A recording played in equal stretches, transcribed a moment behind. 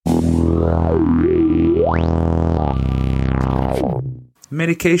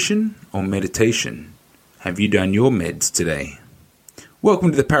Medication or meditation? Have you done your meds today?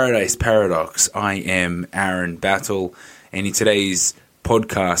 Welcome to the Paradise Paradox. I am Aaron Battle, and in today's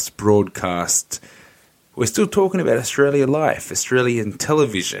broadcast, we're still talking about Australia life, Australian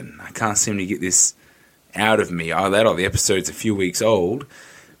television. I can't seem to get this out of me. The episode's a few weeks old,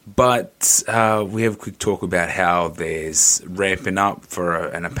 but we have a quick talk about how there's ramping up for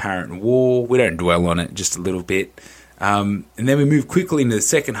an apparent war. We don't dwell on it, just a little bit. And then we move quickly into the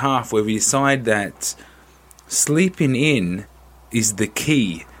second half where we decide that sleeping in is the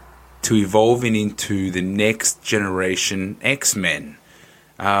key to evolving into the next generation X-Men,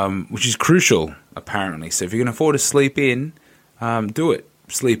 which is crucial, apparently. So if you can afford to sleep in, do it.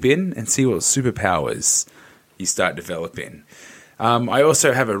 Sleep in and see what superpowers you start developing. I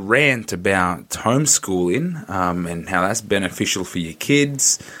also have a rant about homeschooling and how that's beneficial for your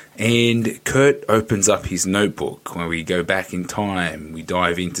kids. And Kurt opens up his notebook where we go back in time. We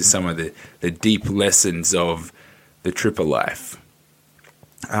dive into some of the deep lessons of the tripper life.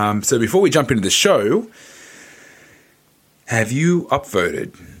 So before we jump into the show, have you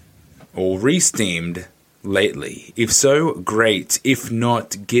upvoted or re-steamed lately? If so, great. If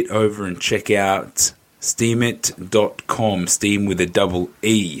not, get over and check out steamit.com, steam with a double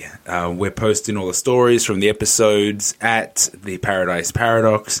E. We're posting all the stories from the episodes at the Paradise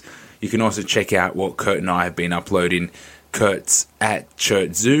Paradox. You can also check out what Kurt and I have been uploading. Kurt's at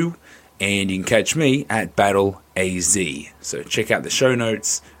Churt Zoo, and you can catch me at Battle AZ. So check out the show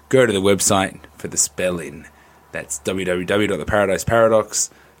notes, go to the website for the spelling. That's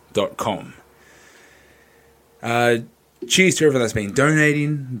www.theparadiseparadox.com. Cheers to everyone that's been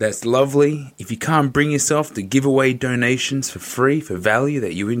donating. That's lovely. If you can't bring yourself to give away donations for free, for value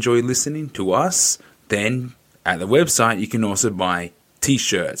that you enjoy listening to us, then at the website you can also buy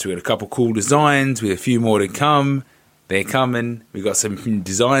t-shirts. We've got a couple cool designs with a few more to come. They're coming. We've got some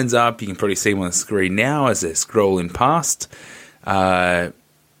designs up. You can probably see them on the screen now as they're scrolling past. I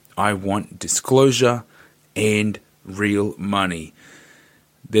want disclosure and real money.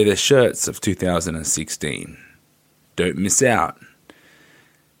 They're the shirts of 2016. Don't miss out.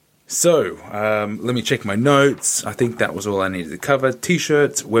 So, let me check my notes. I think that was all I needed to cover.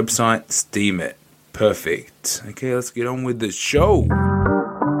 T-shirts, website, Steam It. Perfect. Okay, let's get on with the show.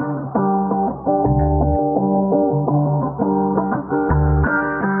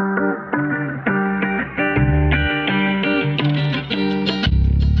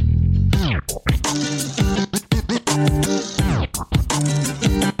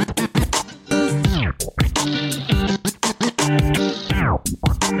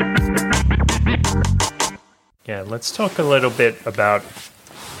 Let's talk a little bit about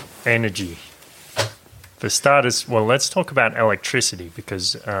energy. For starters, let's talk about electricity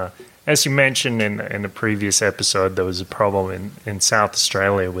because, as you mentioned in the previous episode, there was a problem in South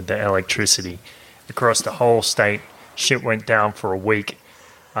Australia with the electricity. Across the whole state, shit went down for a week.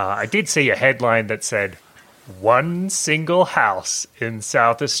 I did see a headline that said, one single house in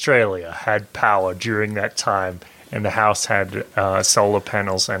South Australia had power during that time, and the house had solar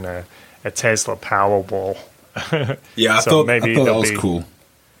panels and a Tesla Powerball. Yeah, I thought that was cool.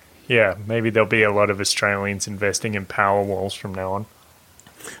 Yeah, maybe there'll be a lot of Australians investing in Powerwalls from now on.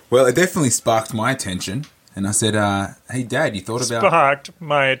 Well, it definitely sparked my attention, and I said, hey, Dad, you thought about... Sparked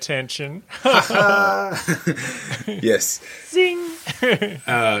my attention. Yes. Zing! Okay,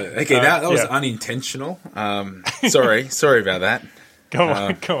 that was unintentional. Sorry about that. Go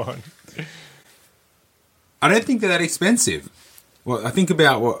on. I don't think they're that expensive. Well, I think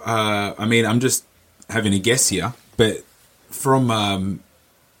about what... I'm just having a guess here, but from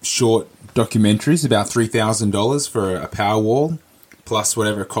short documentaries, about $3,000 for a power wall, plus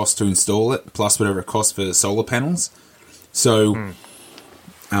whatever it costs to install it, plus whatever it costs for solar panels. So,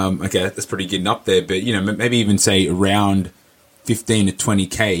 okay, that's pretty getting up there, but, maybe even say around 15 to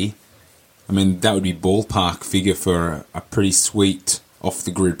 20K. I mean, that would be ballpark figure for a pretty sweet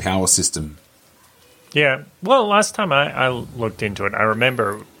off-the-grid power system. Yeah, well, last time I looked into it, I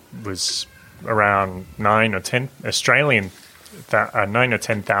remember it was around 9 or 10 Australian, 9 or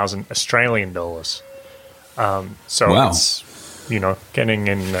 10,000 Australian dollars. So wow. It's getting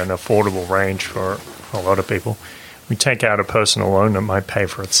in an affordable range for a lot of people. We take out a personal loan that might pay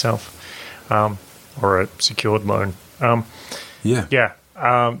for itself, or a secured loan. Yeah.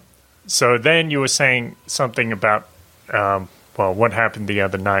 So then you were saying something about what happened the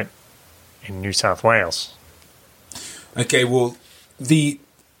other night in New South Wales. Okay, well,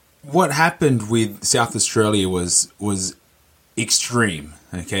 what happened with South Australia was extreme,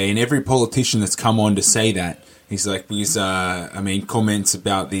 okay? And every politician that's come on to say that, he's like, because, comments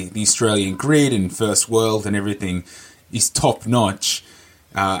about the Australian grid and First World and everything is top-notch.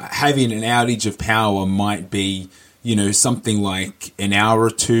 having an outage of power might be, something like an hour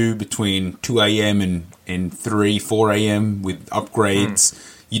or two between 2 a.m. and 3, 4 a.m. with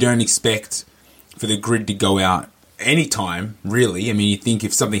upgrades. You don't expect for the grid to go out anytime, really. I mean, you think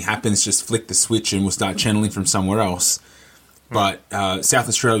if something happens, just flick the switch and we'll start channeling from somewhere else. But South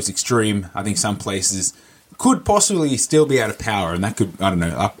Australia's extreme. I think some places could possibly still be out of power, and that could, I don't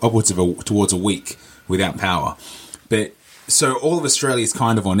know, upwards of towards a week without power. But so all of Australia is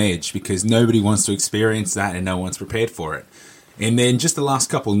kind of on edge because nobody wants to experience that and no one's prepared for it. And then just the last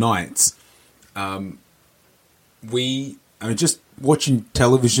couple nights, we are just watching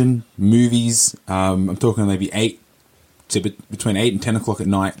television, movies. I'm talking maybe between 8 and 10 o'clock at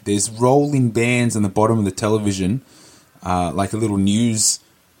night. There's rolling bands on the bottom of the television, like a little news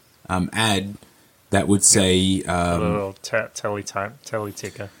ad that would say a little telly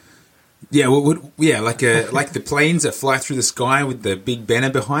ticker. Yeah, like the planes that fly through the sky with the big banner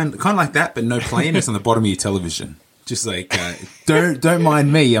behind, kind of like that, but no plane. It's on the bottom of your television. Just like don't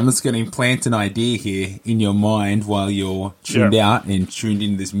mind me. I'm just going to implant an idea here in your mind while you're tuned out and tuned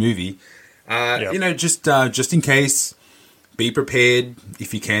into this movie. Just in case, be prepared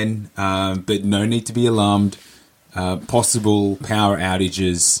if you can, but no need to be alarmed. Possible power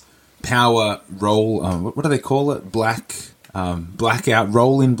outages, power roll. What do they call it? Blackout,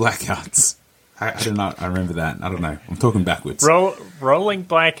 rolling blackouts. I don't know. I remember that. I don't know. I'm talking backwards. Rolling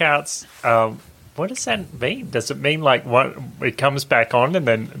blackouts. What does that mean? Does it mean like what it comes back on and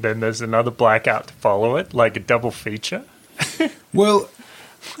then there's another blackout to follow it, like a double feature? Well,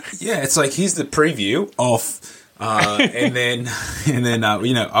 yeah, it's like here's the preview off, and then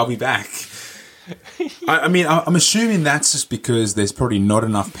I'll be back. I mean, I'm assuming that's just because there's probably not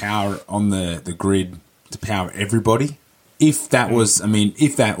enough power on the grid to power everybody. If that was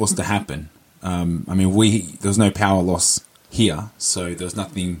to happen, there was no power loss here, so there was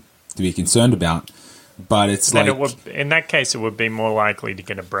nothing to be concerned about. But it's then in that case, it would be more likely to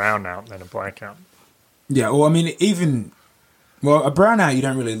get a brownout than a blackout. Yeah, well, I mean, a brownout you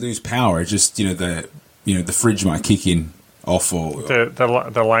don't really lose power. It's just the fridge might kick in off or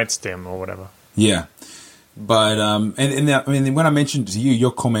the lights dim or whatever. Yeah, but when I mentioned to you,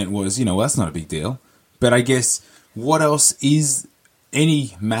 your comment was, well, that's not a big deal. But I guess what else is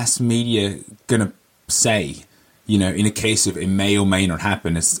any mass media gonna say? In a case of it may or may not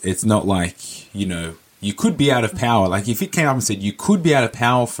happen. It's not like you could be out of power. Like if it came up and said you could be out of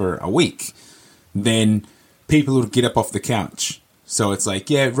power for a week, then people would get up off the couch. So it's like,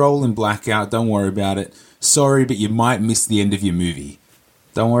 yeah, rolling blackout. Don't worry about it. Sorry, but you might miss the end of your movie.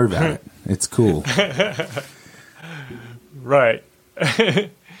 Don't worry about it. It's cool. Right.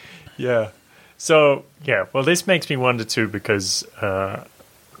 Yeah. So, yeah, well, this makes me wonder, too, because,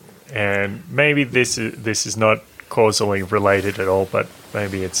 and maybe this is not causally related at all, but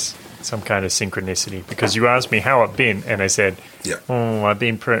maybe it's some kind of synchronicity, because you asked me how I've been, and I said, I've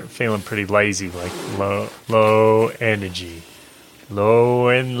been feeling pretty lazy, like low energy, low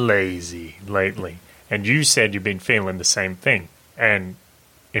and lazy lately. And you said you've been feeling the same thing, and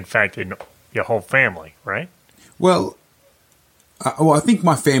in fact, in your whole family, right? Well, I think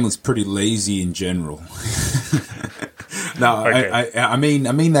my family's pretty lazy in general. No, okay. I mean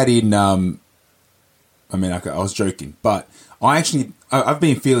that in. I was joking, but I've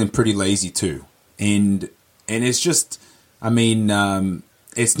been feeling pretty lazy too, and it's just,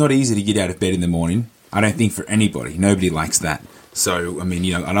 it's not easy to get out of bed in the morning. I don't think for anybody. Nobody likes that. So and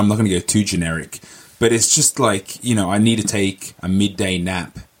I'm not going to go too generic, but it's just like I need to take a midday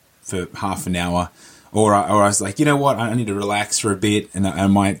nap for half an hour. Or I was like, you know what? I need to relax for a bit, and I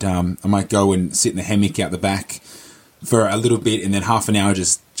might go and sit in the hammock out the back for a little bit, and then half an hour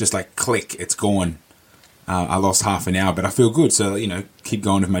just like click, it's gone. I lost half an hour, but I feel good, so keep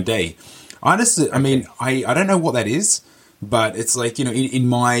going with my day. Honestly, I don't know what that is, but it's like in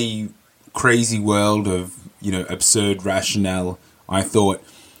my crazy world of absurd rationale, I thought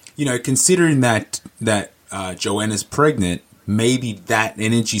considering that Joanna's pregnant. Maybe that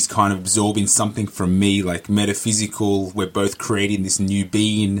energy's kind of absorbing something from me, like metaphysical. We're both creating this new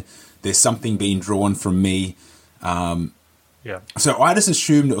being. There's something being drawn from me. Yeah. So I just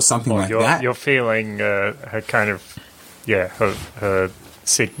assumed it was something like that. You're feeling her kind of, her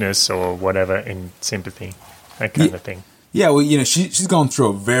sickness or whatever in sympathy, that kind of thing. Yeah, well, she's gone through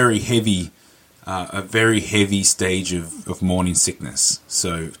a very heavy stage of morning sickness.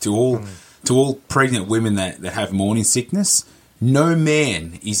 So to all pregnant women that have morning sickness, no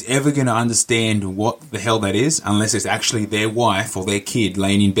man is ever going to understand what the hell that is unless it's actually their wife or their kid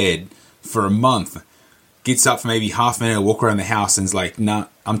laying in bed for a month, gets up for maybe half an hour, walk around the house and is like, nah,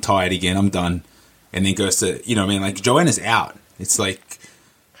 I'm tired again, I'm done. And then goes to, like Joanna's out. It's like,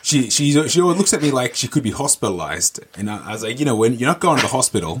 she always looks at me like she could be hospitalized, and I was like, when you're not going to the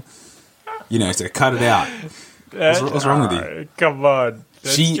hospital, so cut it out. What's wrong with you? Come on.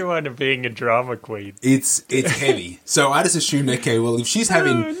 That's Joanna being a drama queen. It's heavy. So I just assumed, okay, well, if she's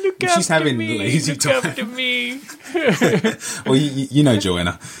having lazy time, look after me. Well, you know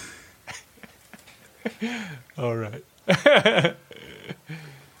Joanna. All right.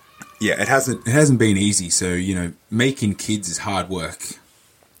 Yeah, it hasn't been easy. So making kids is hard work.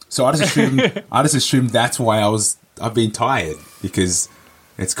 So I just assumed that's why I've been tired, because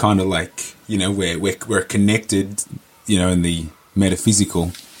it's kind of like we're connected, in the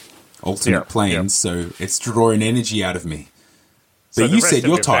metaphysical alternate planes. So it's drawing energy out of me. But you said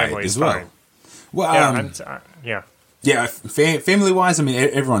you're tired as well. Fine. Well, yeah. Family wise, I mean,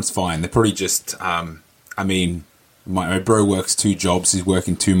 everyone's fine. They're probably just, my bro works 2 jobs. He's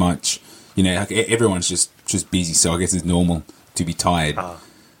working too much. Everyone's just busy. So I guess it's normal to be tired.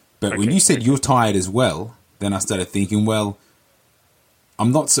 But when you said you're tired as well, then I started thinking, well,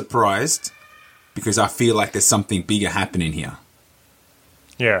 I'm not surprised, because I feel like there's something bigger happening here.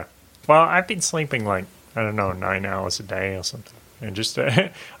 Yeah. Well, I've been sleeping 9 hours a day or something. And just,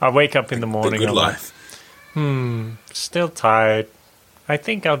 I wake up in the morning. The good life. Still tired. I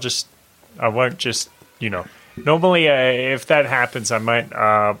think I won't just, normally if that happens, I might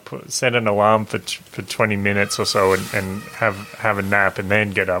set an alarm for 20 minutes or so and have a nap and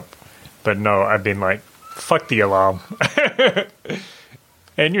then get up. But no, I've been like, fuck the alarm.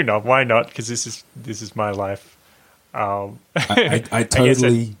 And why not? Because this is my life. I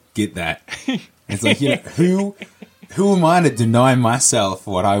totally get that. It's like, who am I to deny myself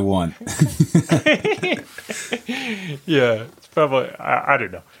what I want? Yeah, it's probably, I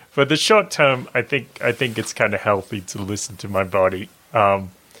don't know. For the short term, I think it's kind of healthy to listen to my body. But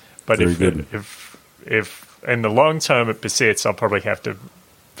if in the long term it persists, I'll probably have to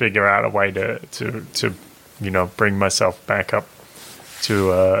figure out a way to bring myself back up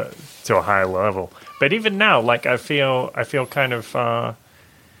to a higher level. But even now, I feel kind of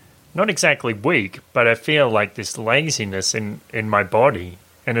not exactly weak, but I feel like this laziness in my body,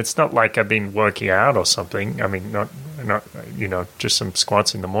 and it's not like I've been working out or something. I mean, not just some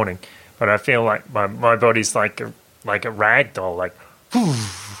squats in the morning, but I feel like my body's like a rag doll, like whew.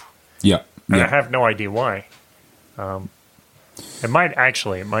 Yeah. And I have no idea why. It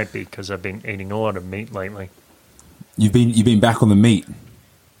might be because I've been eating a lot of meat lately. You've been back on the meat.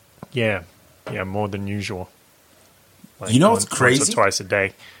 Yeah, more than usual. What's crazy? Once or twice a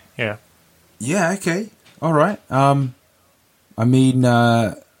day. Yeah. Yeah. Okay. All right.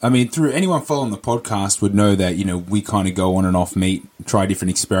 Through anyone following the podcast would know that we kind of go on and off meat, try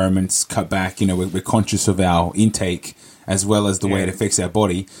different experiments, cut back. We're conscious of our intake as well as the way it affects our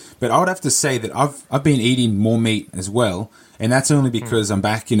body. But I would have to say that I've been eating more meat as well, and that's only because I'm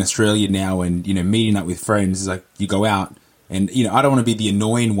back in Australia now, and meeting up with friends is like you go out, and I don't want to be the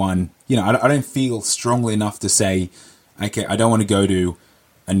annoying one. I don't feel strongly enough to say, okay, I don't want to go to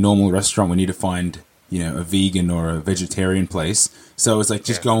a normal restaurant. We need to find a vegan or a vegetarian place. So it's like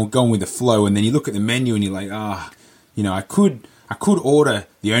just going with the flow, and then you look at the menu and you're like, I could order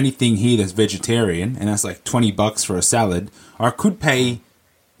the only thing here that's vegetarian, and that's like $20 for a salad, or I could pay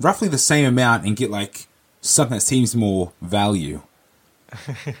roughly the same amount and get like something that seems more value.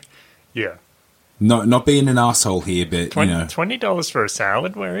 Yeah. Not being an asshole here, but $20 for a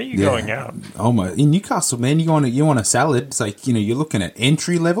salad. Where are you going out? Oh my! In Newcastle, man, you want a salad? It's like you're looking at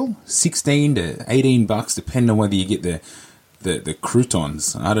entry level, $16 to $18, depending on whether you get the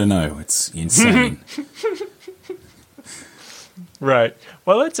croutons. I don't know. It's insane. Right.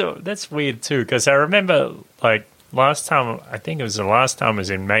 Well, that's weird too, because I remember last time. I think it was the last time I was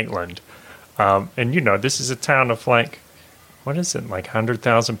in Maitland, and this is a town of what is it,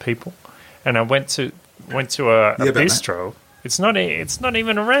 100,000 people. And I went to a bistro. It's not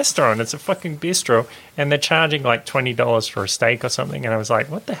even a restaurant. It's a fucking bistro, and they're charging $20 for a steak or something. And I was like,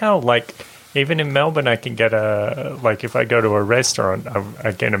 what the hell? Even in Melbourne, I can get if I go to a restaurant,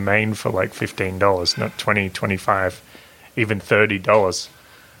 I get a main for $15, not $20, $25, even $30.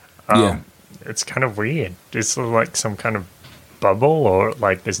 It's kind of weird. It's like some kind of bubble, or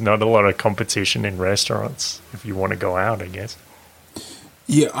there's not a lot of competition in restaurants if you want to go out, I guess.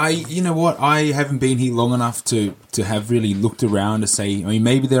 Yeah, you know what? I haven't been here long enough to have really looked around to say,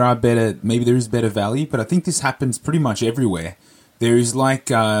 maybe there is better value, but I think this happens pretty much everywhere. There is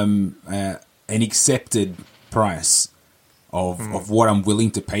an accepted price of what I'm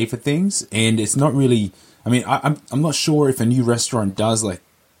willing to pay for things, and it's not really. I'm not sure if a new restaurant does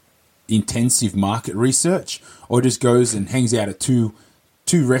intensive market research, or just goes and hangs out at two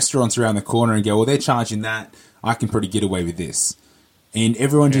restaurants around the corner and go, well, they're charging that, I can probably get away with this. and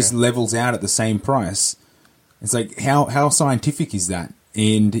everyone just levels out at the same price. It's like, how scientific is that?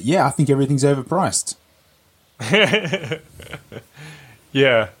 And yeah, I think everything's overpriced.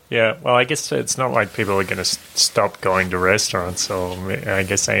 Yeah. Well, I guess it's not like people are going to stop going to restaurants, so I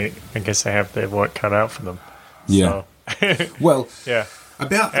guess they have their work cut out for them. Yeah. So. Well, yeah.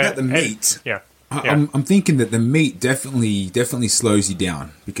 About the meat. I'm thinking that the meat definitely slows you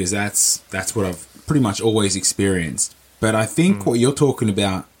down, because that's what I've pretty much always experienced. But I think what you're talking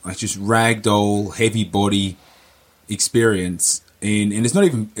about, like just ragdoll, heavy body experience, and it's not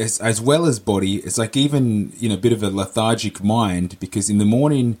even as well as body. It's like even a bit of a lethargic mind, because in the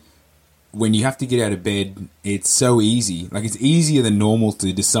morning when you have to get out of bed, it's so easy. Like it's easier than normal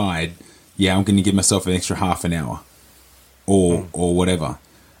to decide, yeah, I'm going to give myself an extra half an hour or whatever.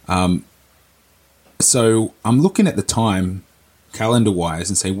 So I'm looking at the time calendar-wise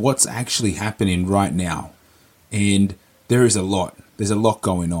and say, what's actually happening right now? And there is a lot. There's a lot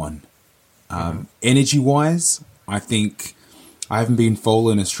going on. Energy-wise, I think I haven't been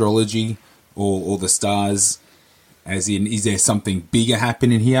following astrology or the stars, as in, is there something bigger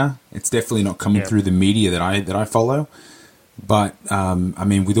happening here? It's definitely not coming through the media that I follow. But, I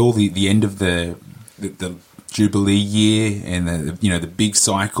mean, with all the end of the Jubilee year and the big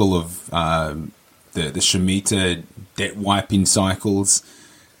cycle of the Shemitah debt wiping cycles,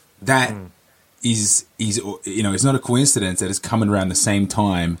 that is it's not a coincidence that it's coming around the same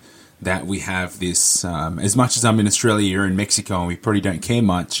time that we have this. As much as I'm in Australia, you're in Mexico, and we probably don't care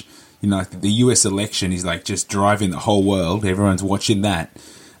much. The US election is like just driving the whole world. Everyone's watching that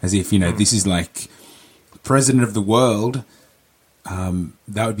as if this is like president of the world.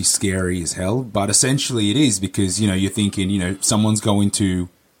 That would be scary as hell, but essentially it is, because you're thinking someone's going to,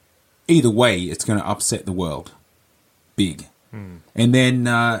 either way it's going to upset the world big. And then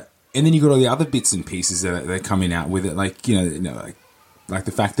you got all the other bits and pieces that are coming out with it, like like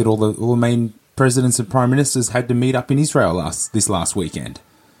the fact that all the main presidents and prime ministers had to meet up in Israel this last weekend,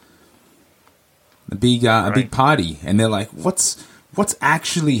 a big party, and they're like, what's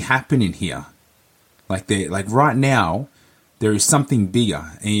actually happening here? Like right now there is something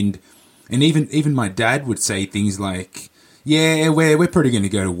bigger, and even my dad would say things like, yeah, we're probably going to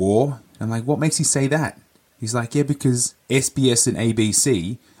go to war. I'm like, what makes you say that? He's like, yeah, because SBS and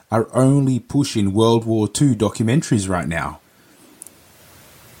ABC are only pushing World War II documentaries right now.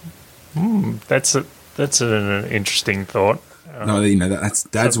 That's an interesting thought. No, that's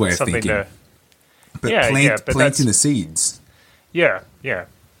Dad's way of thinking. Planting the seeds. Yeah.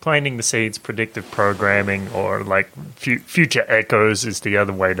 Planting the seeds, predictive programming, or like future echoes is the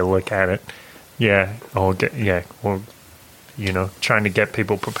other way to look at it. Trying to get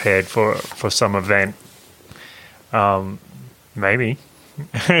people prepared for some event. Maybe.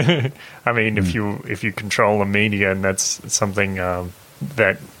 I mean, if you control the media and that's something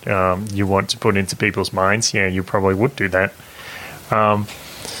that you want to put into people's minds, you probably would do that.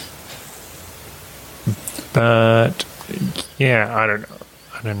 But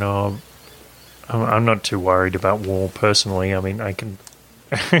I don't know. I'm not too worried about war personally. I mean, I can.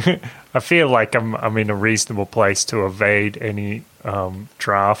 I feel like I'm in a reasonable place to evade any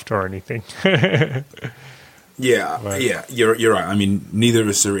draft or anything. You're right. I mean, neither of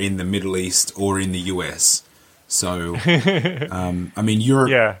us are in the Middle East or in the US, so I mean,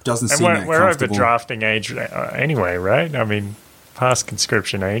 Europe doesn't seem that we're comfortable. over drafting age anyway, right? I mean, past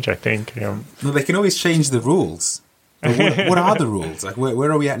conscription age, I think. No, they can always change the rules. But what are the rules? Like,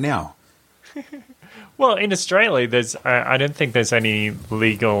 where are we at now? Well, in Australia, I don't think there's any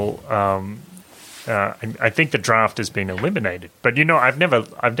legal. I think the draft has been eliminated, but I've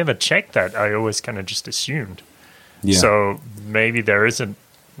never checked that. I always kind of just assumed. Yeah. So maybe there isn't,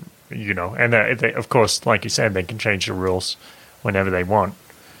 and they, of course, like you said, they can change the rules whenever they want.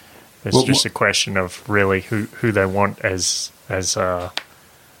 It's just a question of really who they want as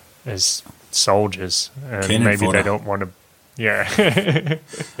soldiers, and maybe they don't want to. Yeah.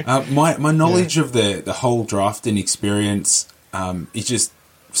 My knowledge of the whole drafting experience is just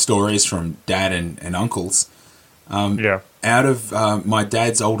stories from Dad and uncles. Out of my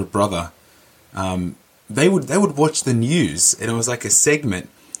dad's older brother, they would watch the news, and it was like a segment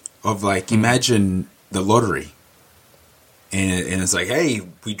of like, imagine the lottery, and it's like, hey,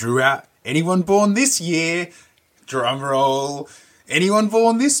 we drew out anyone born this year, drum roll. Anyone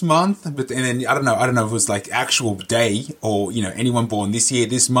born this month, and then I don't know if it was like actual day or anyone born this year,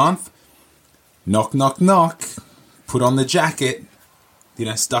 this month. Knock, knock, knock. Put on the jacket.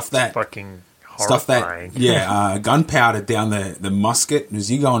 Stuff that. Fucking horrifying. Stuff that. Gunpowder down the musket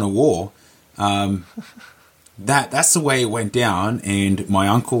as you go on a war. That's the way it went down, and my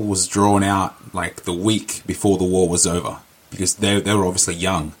uncle was drawn out like the week before the war was over. because they were obviously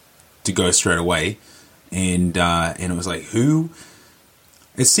young to go straight away, and it was like, who?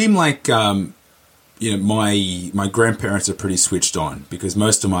 It seemed like my grandparents are pretty switched on, because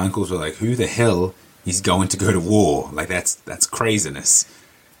most of my uncles were like, who the hell is going to go to war? Like, that's craziness.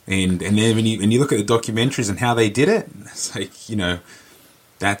 And then when you look at the documentaries and how they did it, it's like,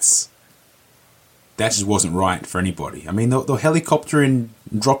 that just wasn't right for anybody. I mean, the helicoptering,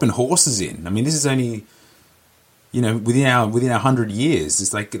 dropping horses in. I mean, this is only, within our 100 years.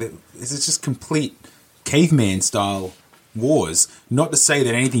 It's like, it's just complete caveman style wars. Not to say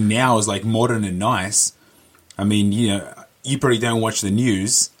that anything now is like modern and nice. I mean, you probably don't watch the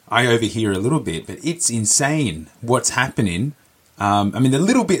news. I overhear a little bit, but it's insane what's happening. I mean, the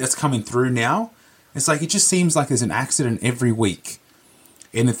little bit that's coming through now, it's like, it just seems like there's an accident every week.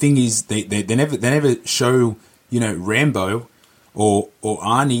 And the thing is, they never show, Rambo or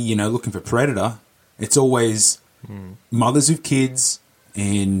Arnie, looking for Predator. It's always mothers with kids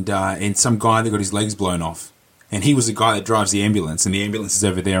and some guy that got his legs blown off. And he was the guy that drives the ambulance, and the ambulance is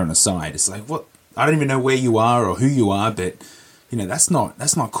over there on the side. It's like, what? I don't even know where you are or who you are, but that's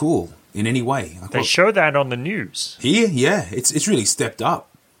not cool in any way. Like, they show that on the news here. Yeah, it's really stepped up.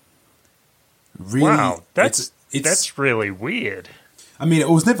 Really, wow, that's really weird. I mean, it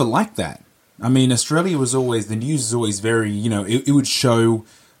was never like that. I mean, Australia was always, the news is always very, it would show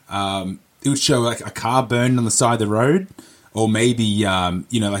like a car burned on the side of the road, or maybe,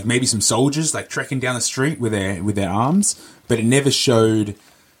 like maybe some soldiers like trekking down the street with their arms, but it never showed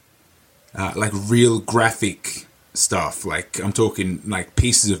like real graphic stuff. Like, I'm talking like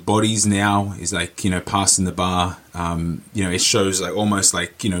pieces of bodies now is like, passing the bar. It shows like almost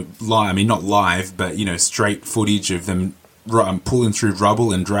like, live, I mean, not live, but, straight footage of them pulling through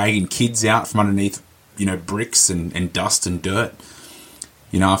rubble and dragging kids out from underneath, bricks and dust and dirt,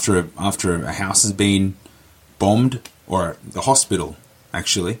 after a house has been bombed, or the hospital,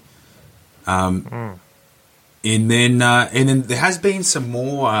 actually. And then there has been some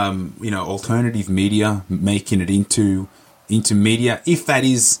more, alternative media making it into media, if that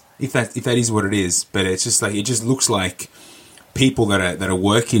is what it is. But it's just like, it just looks like people that are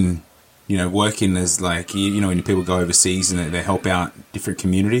working, working as like, when people go overseas and they help out different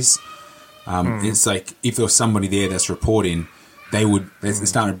communities. It's like, if there was somebody there that's reporting, they're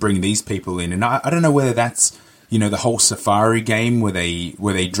starting to bring these people in. And I don't know whether that's, the whole safari game where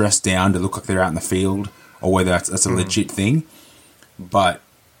they dress down to look like they're out in the field, or whether that's a legit thing. But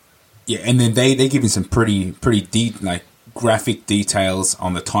yeah, and then they give you some pretty deep, like, graphic details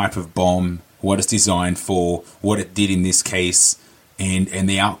on the type of bomb, what it's designed for, what it did in this case, and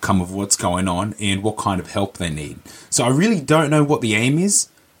the outcome of what's going on, and what kind of help they need. So I really don't know what the aim is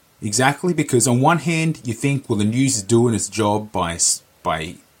exactly, because on one hand you think, well, the news is doing its job by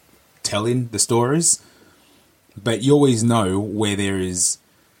telling the stories, but you always know where there is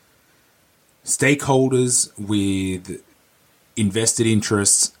stakeholders with invested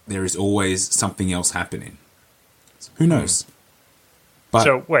interests, there is always something else happening. Who knows? But,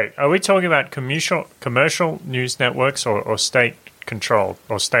 so wait, are we talking about commercial news networks or state controlled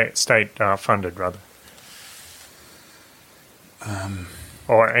or state funded rather?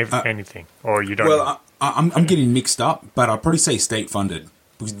 Or anything, or you don't? Well, know? I'm getting mixed up, but I'll probably say state funded,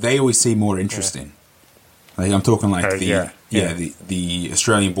 because they always seem more interesting. Yeah. Like, I'm talking like the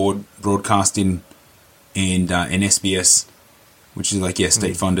Australian Broadcasting and SBS, which is like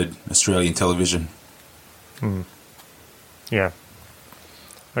state funded Australian television. Yeah.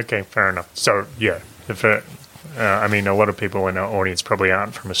 Okay, fair enough. So if I mean, a lot of people in our audience probably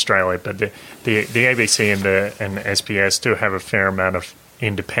aren't from Australia, but the ABC and the SBS do have a fair amount of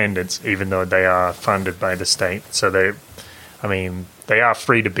independence, even though they are funded by the state. So they are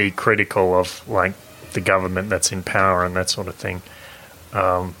free to be critical of like the government that's in power and that sort of thing.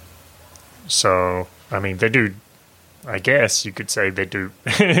 So I mean, they do. I guess you could say they do.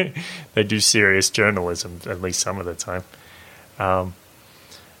 They do serious journalism, at least some of the time.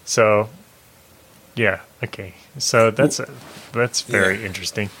 So, yeah, okay. So that's very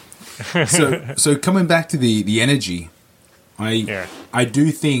interesting. so coming back to the energy, I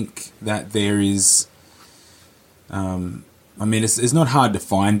do think that there is. I mean, it's not hard to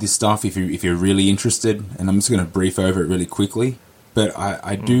find this stuff if you're really interested, and I'm just going to brief over it really quickly. But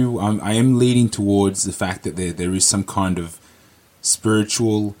I am leaning towards the fact that there is some kind of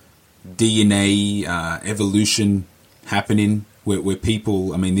spiritual DNA evolution happening where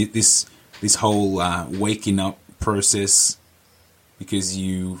people, I mean, this whole waking up process, because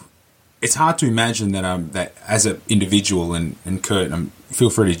it's hard to imagine that as an individual, and Kurt, feel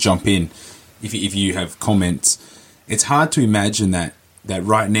free to jump in if you have comments. It's hard to imagine that that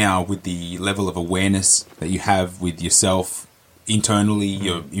right now, with the level of awareness that you have with yourself internally,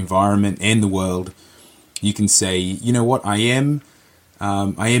 your environment, and the world, you can say, you know what, I am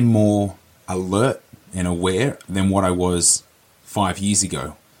more alert and aware than what I was 5 years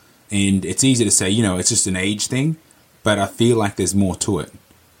ago. And it's easy to say, you know, it's just an age thing, but I feel like there's more to it.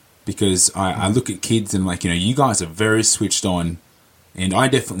 Because I look at kids and like, you know, you guys are very switched on, and I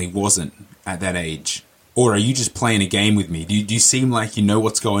definitely wasn't at that age. Or are you just playing a game with me? Do you seem like you know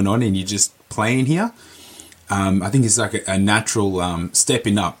what's going on and you're just playing here? I think it's like a natural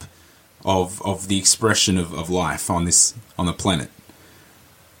stepping up of the expression of life on the planet.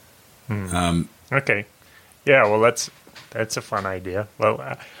 Okay. Yeah, well, that's a fun idea.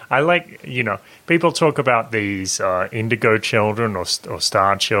 Well, I like, you know, people talk about these indigo children or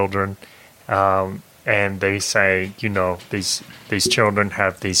star children, and they say, you know, these children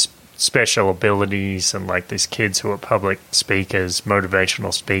have these special abilities, and like these kids who are public speakers,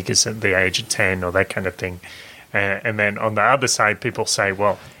 motivational speakers at the age of 10 or that kind of thing. And then on the other side, people say,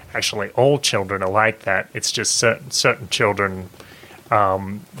 well, actually all children are like that. It's just certain children,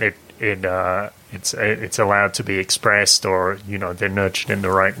 it's allowed to be expressed, or, you know, they're nurtured in the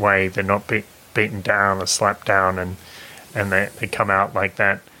right way. They're not beaten down or slapped down, and they come out like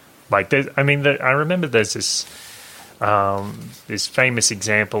that. Like, I remember there's this famous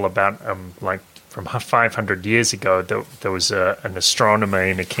example about like from 500 years ago. There was an astronomer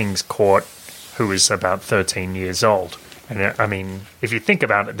in a king's court who was about 13 years old. And I mean, if you think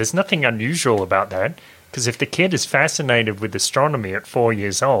about it, there's nothing unusual about that, because if the kid is fascinated with astronomy at 4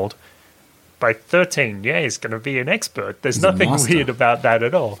 years old, by 13, yeah, he's going to be an expert. There's nothing weird about that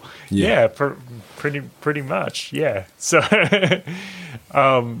at all. Yeah, pretty much, yeah. So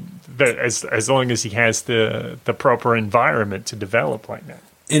as long as he has the proper environment to develop like that.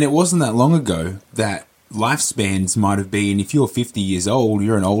 And it wasn't that long ago that lifespans might have been, if you're 50 years old,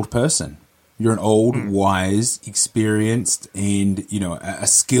 you're an old person. You're an old, wise, experienced, and, you know, a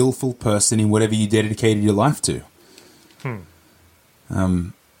skillful person in whatever you dedicated your life to.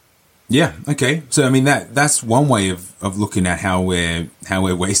 Yeah, okay. So I mean that's one way of looking at how we're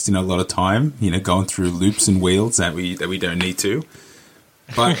wasting a lot of time, you know, going through loops and wheels that we don't need to.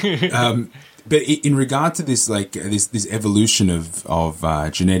 But but in regard to this, like this evolution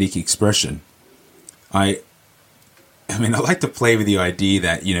of genetic expression, I mean, I like to play with the idea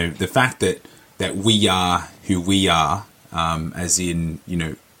that, you know, the fact that we are who we are, as in, you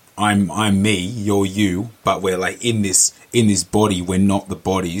know, I'm me, you're you, but we're like in this body. We're not the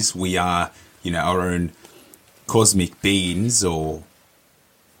bodies. We are, you know, our own cosmic beings or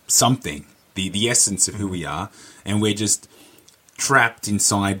something. The essence of who we are, and we're just trapped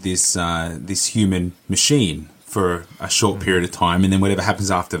inside this human machine for a short period of time, and then whatever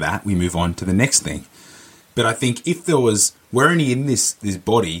happens after that, we move on to the next thing. But I think if we're only in this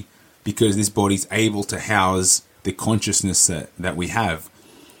body because this body's able to house the consciousness that we have.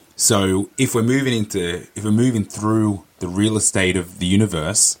 So if we're moving through the real estate of the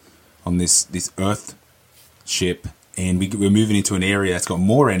universe on this Earth ship, and we're moving into an area that's got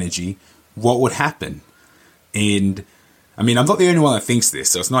more energy, what would happen? And I mean, I'm not the only one that thinks this,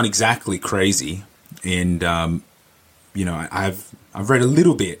 so it's not exactly crazy. And you know, I've read a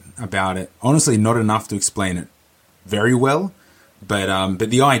little bit about it. Honestly, not enough to explain it very well. But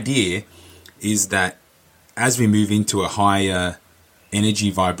the idea is that as we move into a higher energy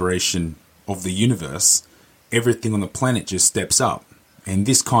vibration of the universe, everything on the planet just steps up. And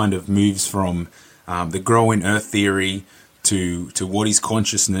this kind of moves from the growing Earth theory to what is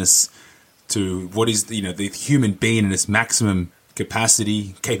consciousness, to what is, you know, the human being in its maximum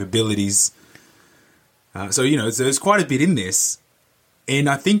capabilities. So, you know, there's quite a bit in this. And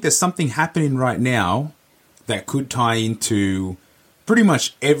I think there's something happening right now that could tie into pretty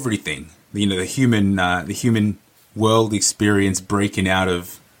much everything. You know, the human world experience breaking out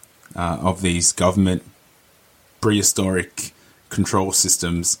of these government prehistoric control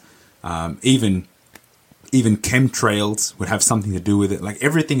systems. Even chemtrails would have something to do with it. Like,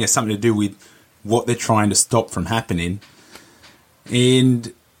 everything has something to do with what they're trying to stop from happening.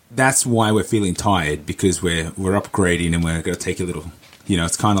 And that's why we're feeling tired, because we're upgrading and we're going to take a little, you know,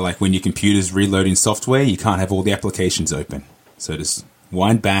 it's kind of like when your computer's reloading software, you can't have all the applications open. So just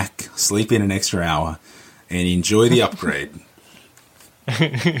wind back, sleep in an extra hour, and enjoy the upgrade.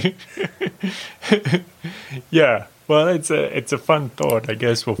 Yeah, well, it's a fun thought. I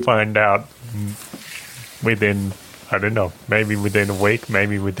guess we'll find out within, I don't know, maybe within a week,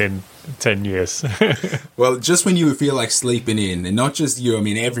 maybe within 10 years. Well, just when you feel like sleeping in, and not just you, I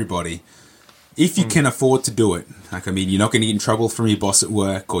mean everybody, if you can afford to do it, like, I mean, you're not going to get in trouble from your boss at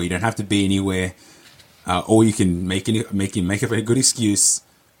work, or you don't have to be anywhere, or you can make up a good excuse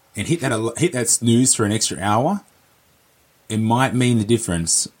and hit that snooze for an extra hour. It might mean the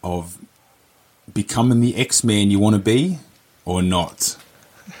difference of becoming the X-Man you want to be or not.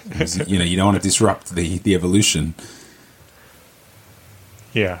 Because, you don't want to disrupt the evolution.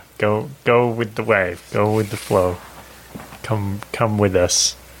 Yeah, go with the wave, go with the flow. Come with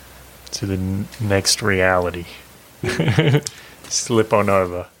us to the next reality. Slip on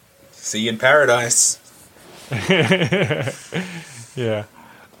over. See you in paradise. Yeah.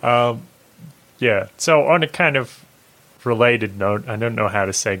 Yeah. So on a kind of related note, I don't know how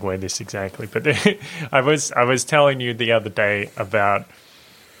to segue this exactly, but I was telling you the other day about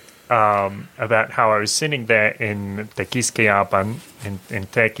how I was sitting there in Tequisquiapan in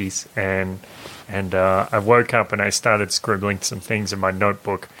Tequis, and I woke up and I started scribbling some things in my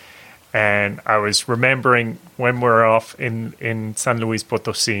notebook, and I was remembering when we were off in San Luis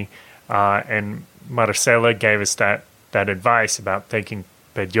Potosí, and Marcela gave us that advice about taking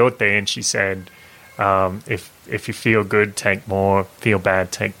peyote, and she said, if you feel good, take more. Feel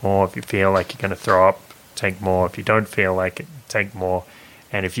bad, take more. If you feel like you're going to throw up, take more. If you don't feel like it, take more.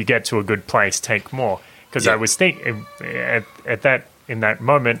 And if you get to a good place, take more. Because I was thinking in that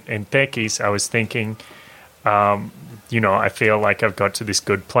moment in Tequis, I was thinking, I feel like I've got to this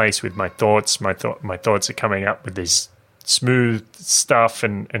good place with my thoughts. My thoughts are coming up with this smooth stuff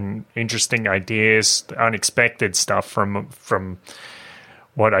and interesting ideas, unexpected stuff from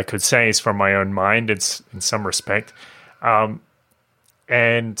what I could say is from my own mind. It's in some respect, so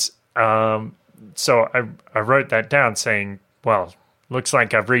I wrote that down, saying, "Well, looks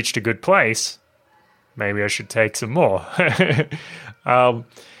like I've reached a good place. Maybe I should take some more."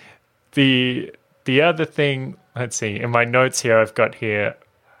 The other thing, let's see, in my notes here, I've got here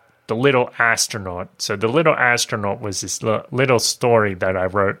The Little Astronaut. So The Little Astronaut was this little story that I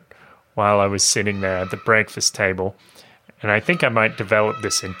wrote while I was sitting there at the breakfast table. And I think I might develop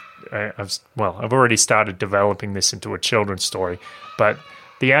this I've already started developing this into a children's story. But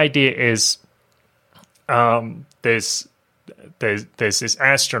the idea is there's this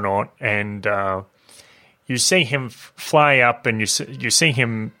astronaut, and you see him fly up, and you see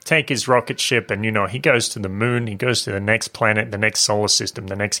him take his rocket ship, and he goes to the moon, he goes to the next planet, the next solar system,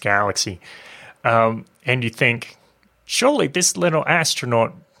 the next galaxy, and you think, surely this little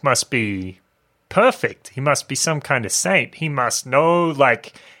astronaut must be perfect. He must be some kind of saint. He must know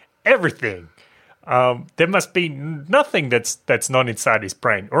everything. There must be nothing that's not inside his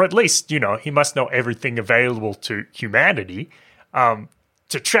brain, or at least he must know everything available to humanity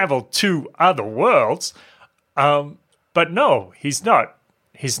to travel to other worlds. But no, he's not.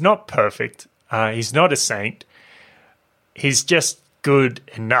 He's not perfect. He's not a saint. He's just good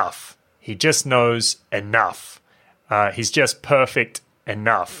enough. He just knows enough. He's just perfect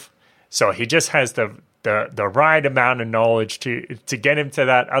enough. So he just has the right amount of knowledge to get him to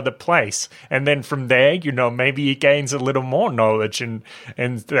that other place. And then from there, maybe he gains a little more knowledge and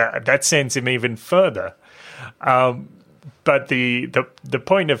that sends him even further. But the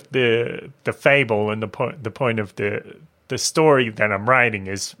point of the fable and the point of the story that I'm writing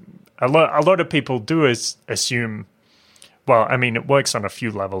is a lot of people do assume. Well, I mean, it works on a few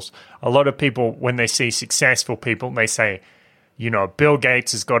levels. A lot of people, when they see successful people, they say, Bill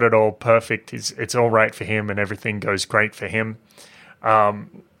Gates has got it all perfect. It's all right for him, and everything goes great for him.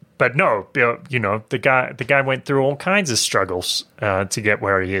 But no, Bill, the guy went through all kinds of struggles to get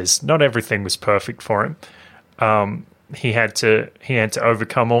where he is. Not everything was perfect for him. He had to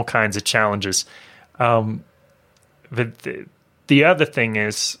overcome all kinds of challenges. But the other thing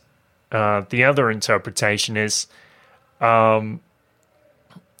is, the other interpretation is, when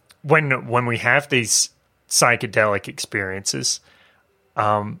we have these psychedelic experiences,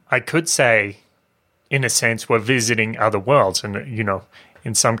 I could say, in a sense, we're visiting other worlds, and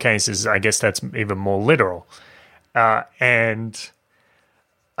in some cases, I guess that's even more literal. And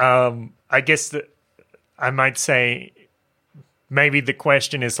I guess that I might say, maybe the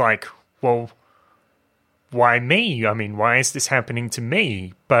question is well, why me? I mean, why is this happening to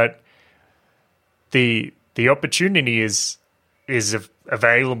me? But the opportunity is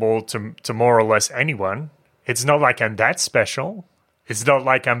available to more or less anyone. It's not like I'm that special. It's not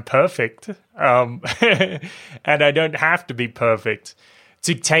like I'm perfect. And I don't have to be perfect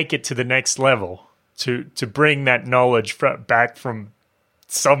to take it to the next level, to bring that knowledge back from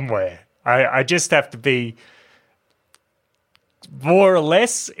somewhere. I just have to be more or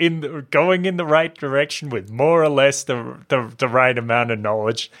less going in the right direction with more or less the right amount of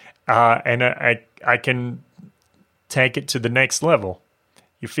knowledge, and I can take it to the next level.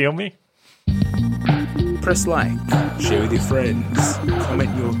 You feel me? press like, share with your friends,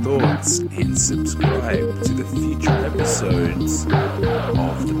 comment your thoughts, and subscribe to the future episodes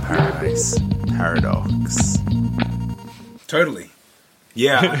of the Paradise Paradox. Totally.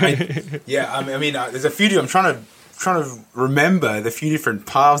 Yeah, I mean, there's a few. I'm trying to remember the few different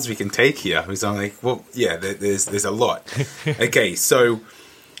paths we can take here. Because I'm like, well, yeah, there's a lot. Okay, so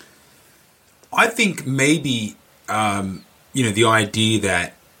I think maybe the idea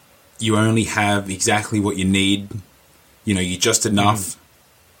that you only have exactly what you need, you're just enough.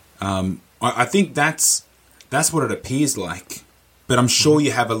 I think that's what it appears like. But I'm sure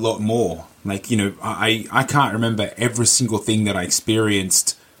you have a lot more. Like, I can't remember every single thing that I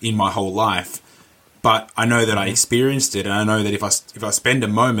experienced in my whole life, but I know that I experienced it, and I know that if I spend a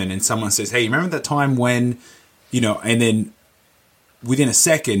moment and someone says, "Hey, remember that time when," and then within a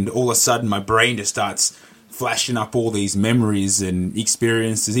second, all of a sudden my brain just starts flashing up all these memories and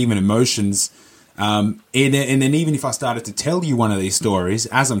experiences, even emotions. And then even if I started to tell you one of these stories,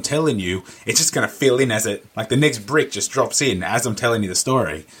 as I'm telling you, it's just going to fill in as it, like the next brick just drops in as I'm telling you the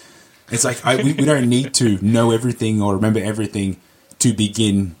story. It's like we don't need to know everything or remember everything to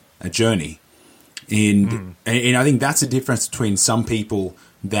begin a journey. And I think that's the difference between some people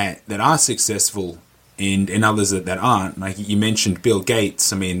that are successful and others that aren't. Like you mentioned Bill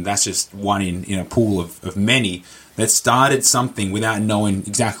Gates. I mean, that's just one in a pool of many that started something without knowing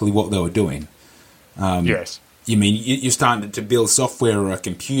exactly what they were doing. Yes. You mean you're starting to build software or a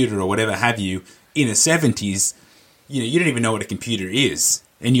computer or whatever have you in the 70s? You don't even know what a computer is,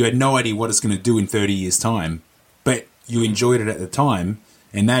 and you had no idea what it's going to do in 30 years' time. But you enjoyed it at the time,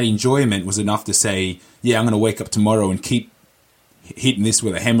 and that enjoyment was enough to say, "Yeah, I'm going to wake up tomorrow and keep hitting this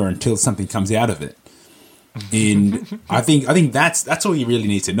with a hammer until something comes out of it." And I think that's all you really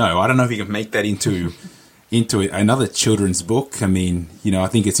need to know. I don't know if you can make that into another children's book. I mean, I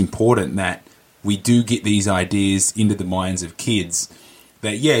think it's important that we do get these ideas into the minds of kids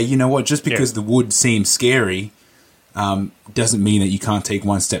that, yeah, you know what, just because the wood seems scary doesn't mean that you can't take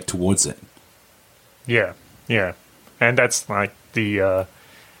one step towards it. Yeah. And that's like the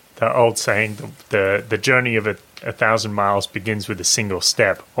old saying, the journey of a 1,000 miles begins with a single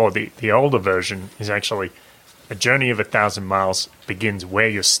step, or the older version is actually a journey of 1,000 miles begins where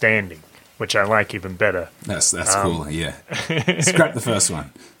you're standing, which I like even better. That's cool, yeah. Scrap the first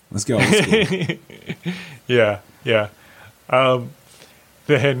one. Let's go old school. Yeah.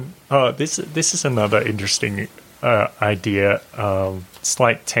 Then this is another interesting idea,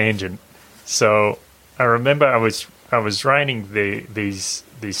 slight tangent. So I remember I was writing these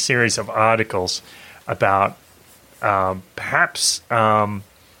series of articles about perhaps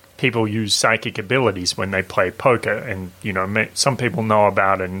people use psychic abilities when they play poker, and some people know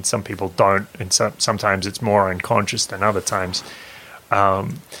about it and some people don't, and sometimes it's more unconscious than other times.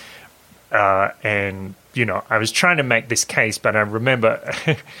 And I was trying to make this case, but I remember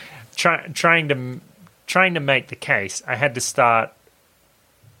trying to make the case. I had to start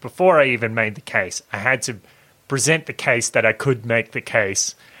before I even made the case. I had to present the case that I could make the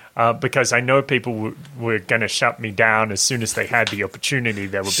case, because I know people were going to shut me down as soon as they had the opportunity.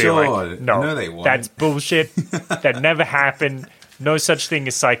 They would be like, "No, they won't. That's bullshit. That never happened. No such thing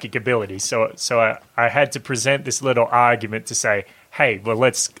as psychic ability." So I had to present this little argument to say, "Hey, well,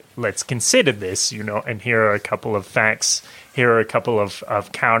 let's consider this, and here are a couple of facts. Here are a couple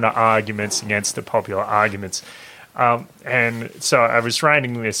of counter arguments against the popular arguments." And so I was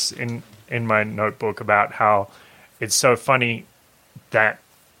writing this in my notebook about how it's so funny that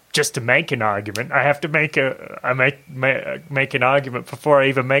just to make an argument, I have to make an argument before I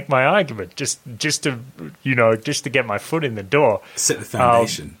even make my argument, just to get my foot in the door, set the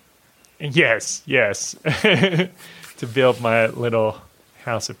foundation. Yes, to build my little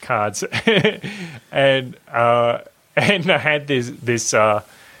house of cards, and I had this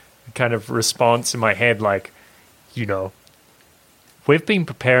kind of response in my head, like, we've been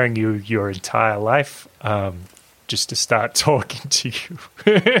preparing you your entire life just to start talking to you.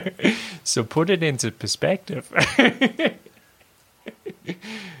 So put it into perspective.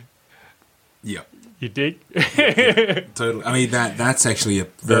 Yeah. You dig? Yeah, totally. I mean, that's actually a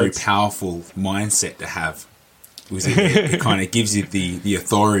very powerful mindset to have. Because it kind of gives you the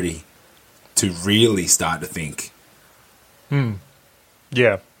authority to really start to think.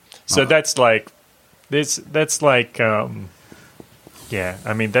 Yeah. So that's like this. That's like yeah.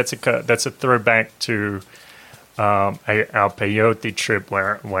 I mean, that's a throwback to our peyote trip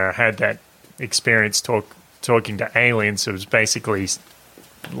where I had that experience talking to aliens. It was basically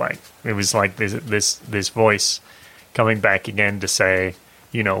like this voice coming back again to say,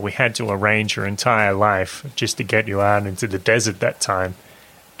 we had to arrange your entire life just to get you out into the desert that time,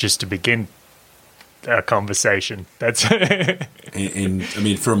 just to begin a conversation. That's and I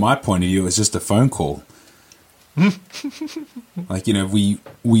mean, from my point of view, it's just a phone call. Like, you know, we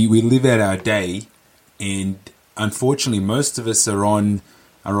live out our day, and unfortunately, most of us are on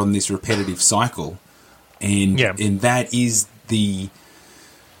this repetitive cycle, and that is the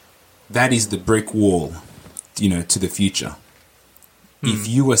brick wall, you know, to the future. If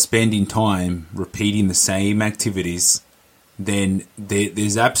you are spending time repeating the same activities, then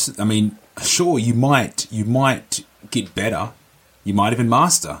there's I mean, sure, you might get better, you might even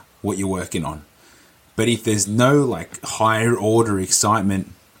master what you're working on. But if there's no like higher order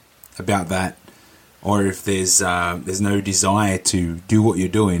excitement about that, or if there's no desire to do what you're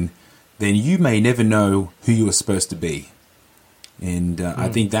doing, then you may never know who you were supposed to be. And I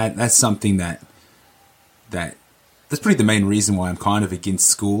think that's something that's probably the main reason why I'm kind of against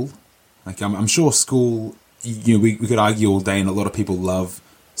school. Like I'm sure school, you know, we could argue all day, and a lot of people love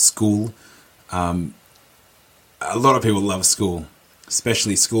school. A lot of people love school,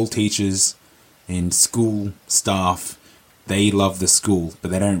 especially school teachers and school staff. They love the school,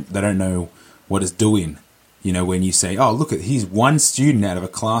 but they don't know what it's doing. You know, when you say, "Oh, look he's one student out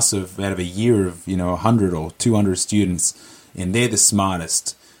of a year of, you know, 100 or 200 students, and they're the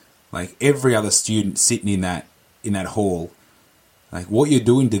smartest." Like every other student sitting in that hall, like what you're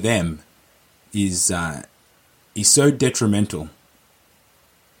doing to them is so detrimental.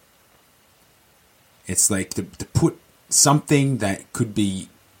 It's like to put something that could be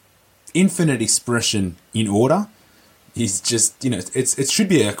infinite expression in order is just, you know, it should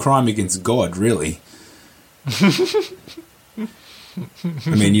be a crime against God, really. I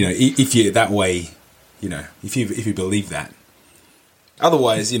mean, you know, if you're that way, you know, if you believe that.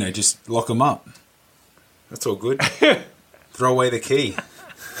 Otherwise, you know, just lock them up. That's all good. Throw away the key.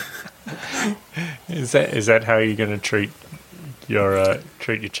 Is that how you're going to treat your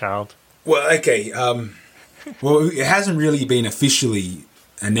child? Well, okay. Well, it hasn't really been officially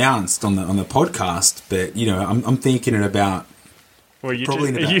announced on the podcast, but you know, I'm thinking it about. Well,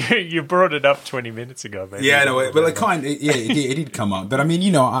 you brought it up 20 minutes ago, maybe. Yeah, no, well, it did come up, but I mean,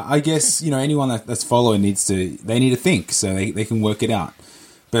 you know, I guess, you know, anyone that's following need to think, so they can work it out.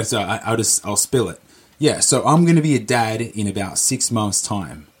 But I'll spill it. Yeah, so I'm going to be a dad in about 6 months'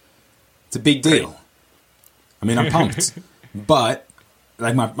 time. It's a big deal. I mean, I'm pumped, but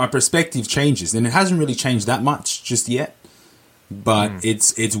like my perspective changes, and it hasn't really changed that much just yet. But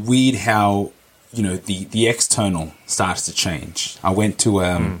it's weird how, you know, the external starts to change. I went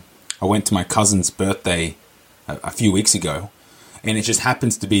to my cousin's birthday a few weeks ago, and it just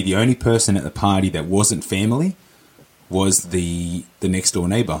happens to be the only person at the party that wasn't family was the next door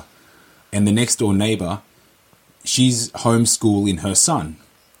neighbor. And the next door neighbor, she's homeschooling her son,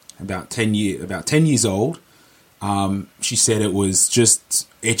 about 10 years old. She said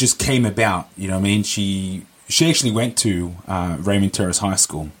it just came about, you know what I mean? She actually went to Raymond Terrace High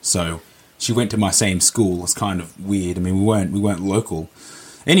School, so she went to my same school. It's kind of weird. I mean, we weren't local.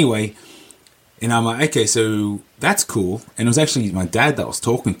 Anyway, and I'm like, okay, so that's cool. And it was actually my dad that was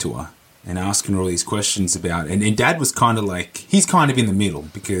talking to her and asking her all these questions about it. And Dad was kind of like, he's kind of in the middle,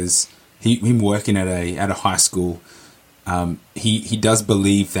 because him working at a high school, he does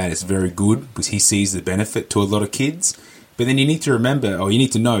believe that it's very good because he sees the benefit to a lot of kids. But then you need to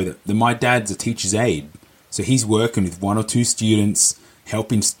know that my dad's a teacher's aide. So he's working with one or two students,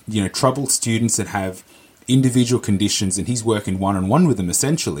 helping, you know, troubled students that have individual conditions, and he's working one-on-one with them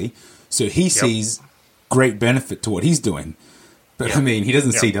essentially. So he sees great benefit to what he's doing. But I mean, he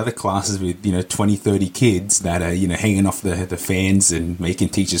doesn't see the other classes with, you know, 20, 30 kids that are, you know, hanging off the fans and making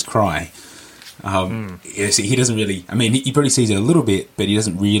teachers cry. So he doesn't really, I mean, he probably sees it a little bit, but he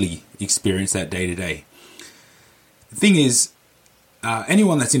doesn't really experience that day to day. The thing is,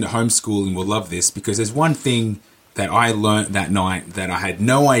 anyone that's into homeschooling will love this, because there's one thing that I learned that night that I had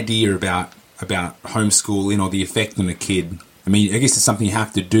no idea about homeschooling or the effect on a kid. I mean, I guess it's something you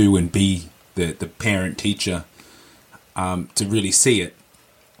have to do and be the parent teacher to really see it.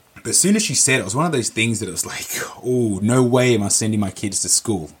 But as soon as she said it, it was one of those things that it was like, oh, no way am I sending my kids to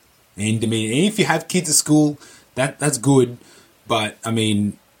school. And I mean, if you have kids at school, that's good. But I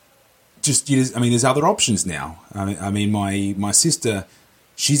mean, there's other options now. I mean, my sister,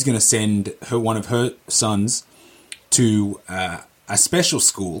 she's going to send one of her sons to a special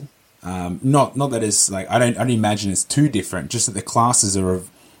school. Not that it's like, I don't imagine it's too different. Just that the classes are of,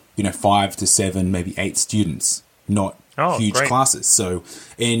 you know, 5 to 7, maybe 8 students, not huge classes. So,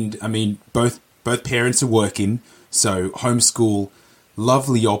 and I mean, both parents are working, so homeschool,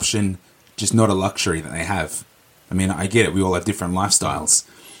 lovely option, just not a luxury that they have. I mean, I get it. We all have different lifestyles.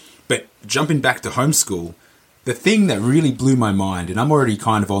 But jumping back to homeschool, the thing that really blew my mind, and I'm already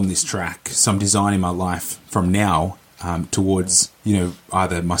kind of on this track, so I'm designing my life from now towards,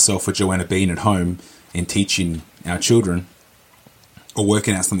 either myself or Joanna being at home and teaching our children or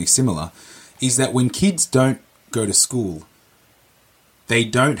working out something similar, is that when kids don't go to school, they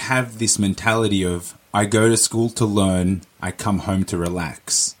don't have this mentality of, I go to school to learn, I come home to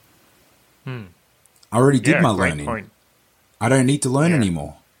relax. I already did my learning. Point. I don't need to learn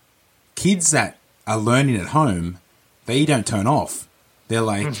anymore. Kids that are learning at home, they don't turn off. They're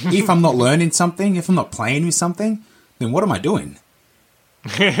like, if I'm not learning something, if I'm not playing with something, then what am I doing?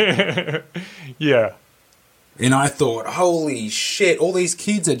 Yeah. And I thought, holy shit, all these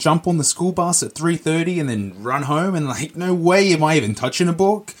kids that jump on the school bus at 3:30 and then run home, and like, no way am I even touching a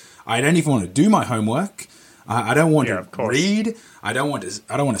book. I don't even want to do my homework. I don't want to read. I don't want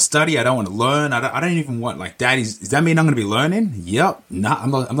to study. I don't want to learn. I don't even want, like, does that mean I'm going to be learning? Yep. No, I'm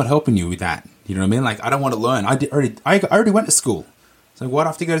not helping you with that. You know what I mean? Like, I don't want to learn. I already went to school. So why do I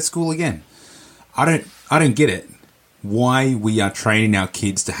have to go to school again? I don't get it. Why we are training our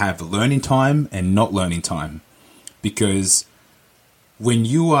kids to have learning time and not learning time. Because when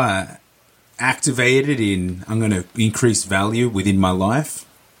you are activated in, I'm going to increase value within my life,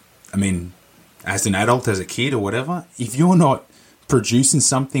 I mean, as an adult, as a kid or whatever, if you're not producing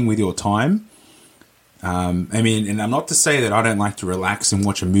something with your time, and I'm not to say that I don't like to relax and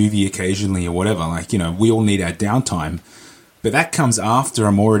watch a movie occasionally or whatever, like, we all need our downtime, but that comes after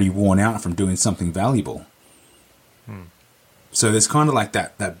I'm already worn out from doing something valuable. So there's kind of like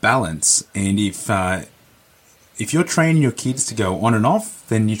that balance, and if you're training your kids to go on and off,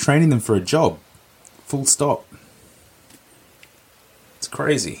 then you're training them for a job. Full stop. It's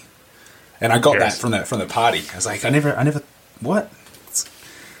crazy. And I got that from the party. I was like, I never, what?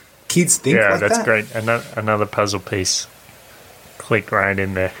 Kids think like that? Yeah, that's great. Another puzzle piece. Clicked right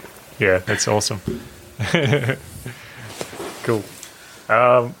in there. Yeah, that's awesome. Cool.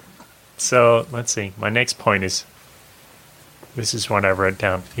 So, let's see. My next point is, this is what I wrote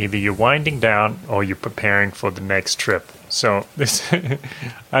down. Either you're winding down or you're preparing for the next trip. So this,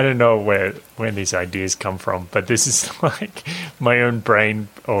 I don't know where these ideas come from, but this is like my own brain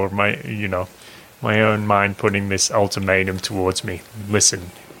or my own mind putting this ultimatum towards me.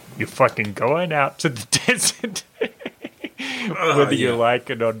 Listen, you're fucking going out to the desert, whether you like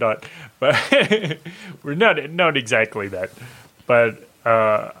it or not. But we're not exactly that. But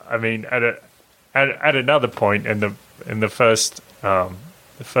I mean, at another point in the first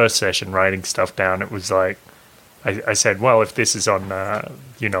session, writing stuff down, it was like, I said, well, if this is on,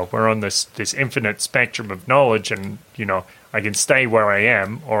 we're on this infinite spectrum of knowledge, and I can stay where I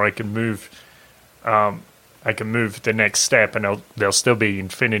am, or I can move the next step, and there'll still be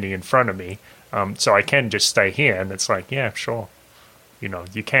infinity in front of me. So I can just stay here, and it's like, yeah, sure,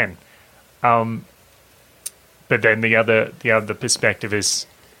 you can. But then the other perspective is,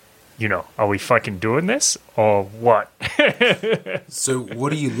 are we fucking doing this or what? So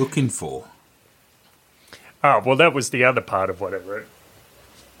what are you looking for? Oh, well, that was the other part of what I wrote.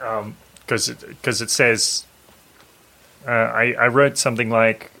 Because it says, I wrote something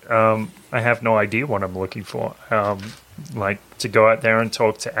like, I have no idea what I'm looking for. Like to go out there and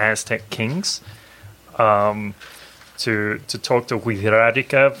talk to Aztec kings, to talk to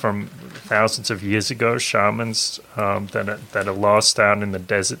Huirarica from thousands of years ago, shamans that are lost out in the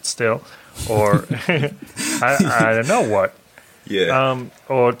desert still, or I don't know what. Yeah.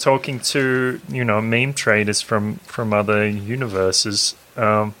 Or talking to meme traders from other universes.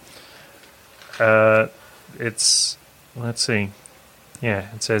 It's, let's see.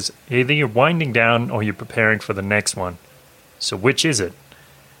 Yeah, it says either you're winding down or you're preparing for the next one. So which is it?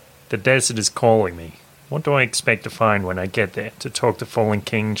 The desert is calling me. What do I expect to find when I get there? To talk to fallen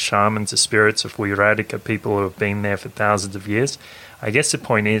kings, shamans, the spirits of Huirarica, people who have been there for thousands of years? I guess the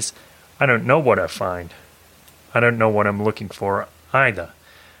point is, I don't know what I find. I don't know what I'm looking for either.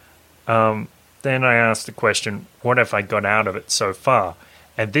 Then I asked the question, what have I got out of it so far?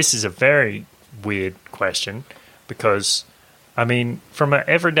 And this is a very weird question because, I mean, from an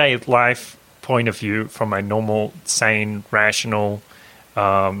everyday life point of view, from a normal, sane, rational,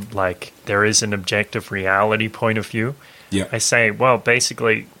 like there is an objective reality point of view, I say, well,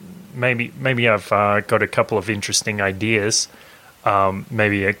 basically, maybe I've got a couple of interesting ideas.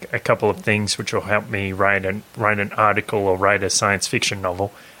 Maybe a couple of things which will help me write an article or write a science fiction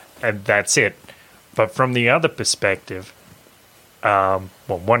novel, and that's it. But from the other perspective,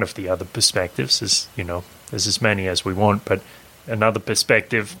 one of the other perspectives is, there's as many as we want, but another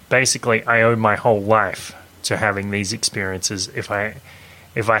perspective, basically, I owe my whole life to having these experiences. If I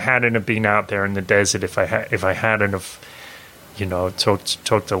hadn't have been out there in the desert, if I hadn't have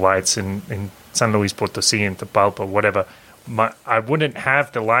talk to lights in San Luis Potosí and Tapalpa, whatever, I wouldn't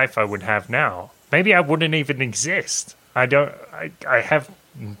have the life I would have now. Maybe I wouldn't even exist. I have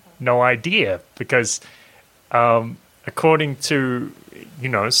no idea, because according to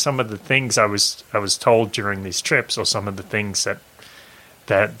some of the things I was told during these trips, or some of the things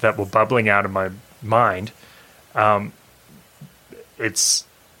that were bubbling out of my mind, it's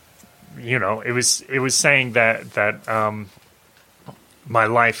it was saying that my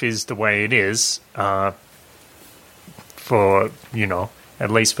life is the way it is for at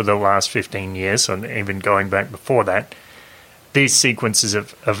least for the last 15 years, and even going back before that. These sequences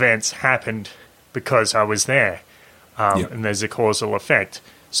of events happened because I was there, and there's a causal effect.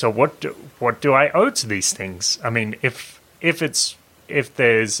 So what do I owe to these things? I mean, if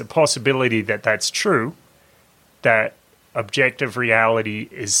there's a possibility that that's true, that objective reality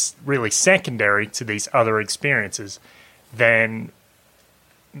is really secondary to these other experiences, then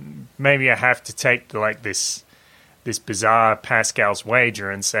maybe I have to take this bizarre Pascal's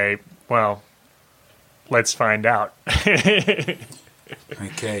wager and say, well, let's find out.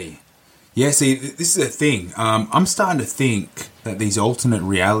 Okay. Yeah, see, this is the thing. I'm starting to think that these alternate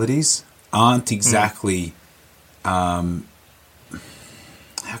realities aren't exactly... how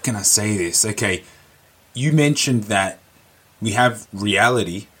can I say this? Okay, you mentioned that we have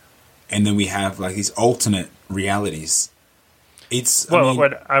reality, and then we have like these alternate realities.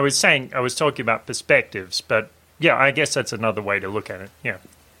 What I was saying, I was talking about perspectives, but yeah, I guess that's another way to look at it. Yeah,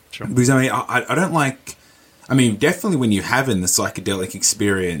 sure. Because I don't like... definitely when you're having the psychedelic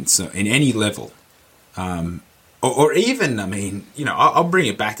experience in any level, or even, I'll bring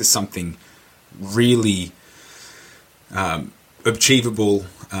it back to something really achievable,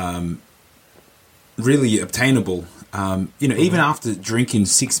 really obtainable. Even after drinking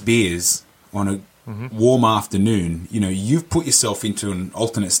 6 beers on a warm afternoon, you've put yourself into an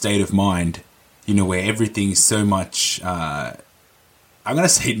alternate state of mind, where everything's so much... I'm going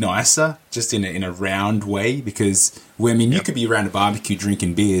to say nicer, just in a round way, because you could be around a barbecue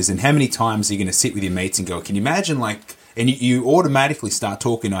drinking beers, and how many times are you going to sit with your mates and go, can you imagine, and you automatically start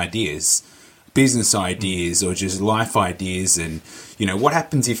talking ideas, business ideas, or just life ideas, and, what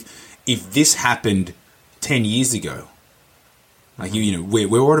happens if this happened 10 years ago?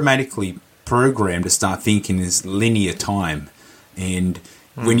 We're automatically programmed to start thinking as linear time, and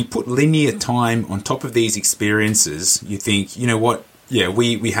when you put linear time on top of these experiences, you think, you know what? Yeah,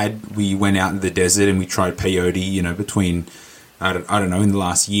 we went out in the desert and we tried peyote, between, I don't know, in the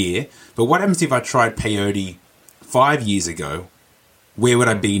last year. But what happens if I tried peyote 5 years ago? Where would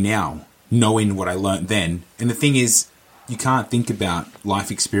I be now, knowing what I learnt then? And the thing is, you can't think about life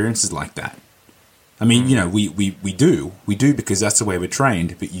experiences like that. We do because that's the way we're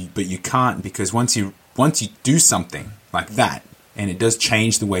trained. But you can't, because once you do something like that, and it does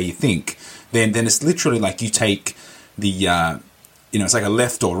change the way you think, then it's literally like you take the it's like a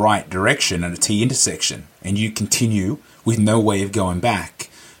left or right direction at a T intersection, and you continue with no way of going back.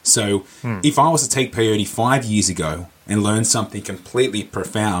 So if I was to take peyote 5 years ago and learn something completely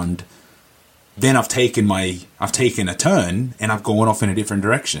profound, then I've taken a turn and I've gone off in a different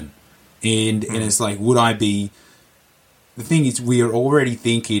direction. And it's like, would I be... The thing is, we are already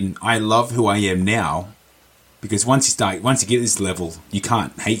thinking, I love who I am now, because once you get to this level, you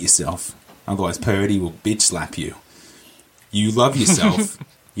can't hate yourself. Otherwise, peyote will bitch slap you. You love yourself.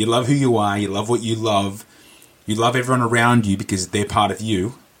 You love who you are. You love what you love. You love everyone around you because they're part of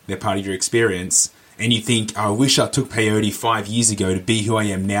you. They're part of your experience. And you think, I wish I took peyote 5 years ago to be who I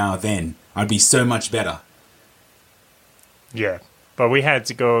am now then. I'd be so much better. Yeah. But we had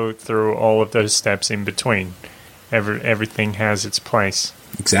to go through all of those steps in between. Everything has its place.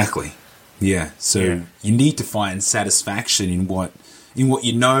 Exactly. Yeah. So you need to find satisfaction in what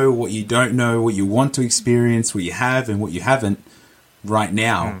you know, what you don't know, what you want to experience, what you have and what you haven't right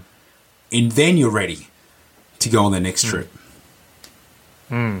now. And then you're ready to go on the next trip.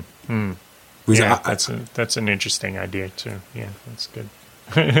 Yeah, that's an interesting idea too. Yeah, that's good.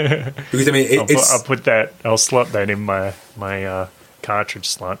 Because I'll slot that in my cartridge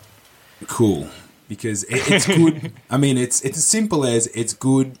slot. Cool. Because it's good. It's as simple as it's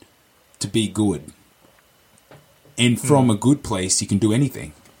good to be good. And from a good place, you can do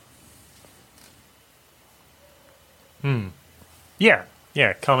anything.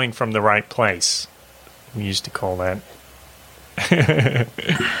 Yeah, coming from the right place. We used to call that.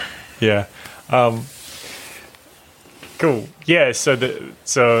 Yeah. Cool. Yeah. So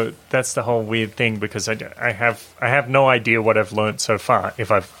that's the whole weird thing, because I have no idea what I've learned so far.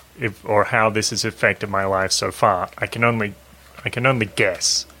 Or how this has affected my life so far. I can only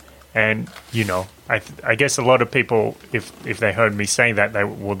guess. And, I guess a lot of people, if they heard me say that, they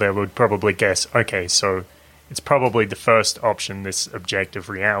would probably guess, okay, so it's probably the first option, this objective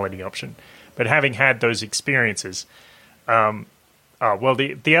reality option. But having had those experiences, the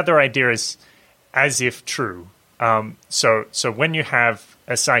other idea is as if true. So when you have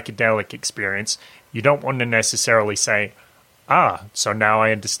a psychedelic experience, you don't want to necessarily say, so now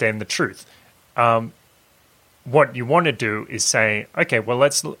I understand the truth. What you want to do is say, okay, well,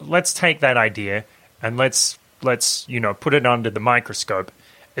 let's take that idea and let's put it under the microscope,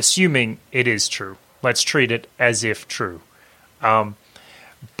 assuming it is true. Let's treat it as if true.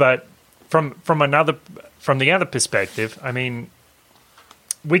 But from the other perspective, I mean,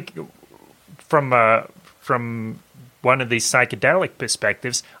 from one of these psychedelic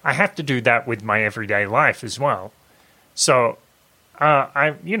perspectives, I have to do that with my everyday life as well. So,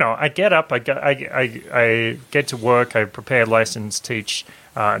 I get up, I get to work, I prepare lessons, teach,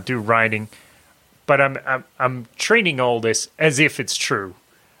 do writing, but I'm treating all this as if it's true.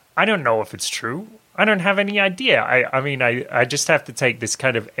 I don't know if it's true. I don't have any idea. I just have to take this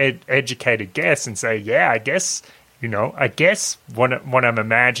kind of educated guess and say, yeah, I guess what I'm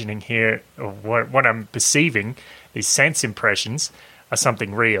imagining here, or what I'm perceiving, these sense impressions, are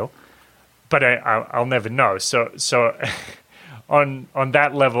something real. But I'll never know. So on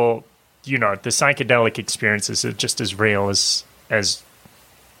that level, the psychedelic experiences are just as real as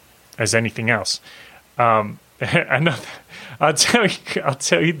anything else. I'll tell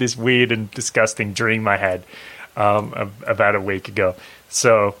you this weird and disgusting dream I had about a week ago.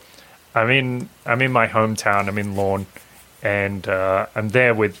 So I'm in my hometown. I'm in Lorne, and I'm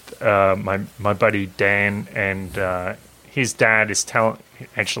there with my buddy Dan, and his dad is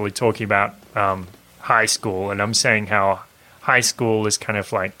actually talking about high school, and I'm saying how high school is kind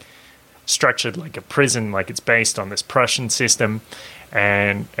of like structured like a prison, like it's based on this Prussian system,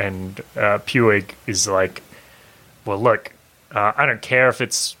 and Puig is like, well, look, I don't care if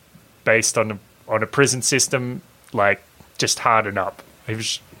it's based on a prison system, like, just harden up.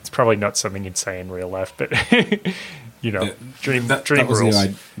 It's probably not something you'd say in real life, but dream rules.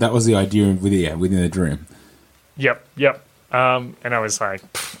 That was the idea within the dream. Yep. And I was like,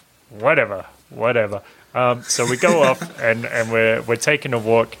 whatever. So we go off and we're taking a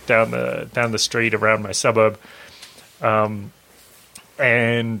walk down the street around my suburb, and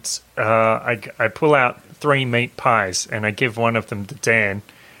I pull out 3 meat pies and I give one of them to Dan,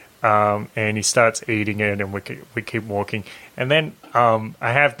 and he starts eating it, and we keep walking, and then I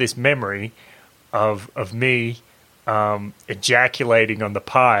have this memory of me ejaculating on the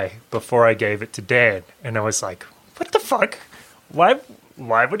pie before I gave it to Dan, and I was like, what the fuck? Why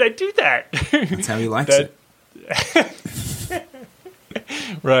would I do that? That's how he likes it.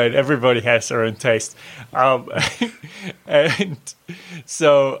 Right, everybody has their own taste. And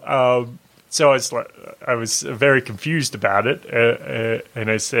so I was very confused about it,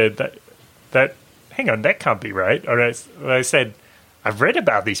 and I said that hang on, that can't be right. Or I said, I've read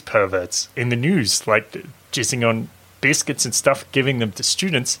about these perverts in the news, like jizzing on biscuits and stuff, giving them to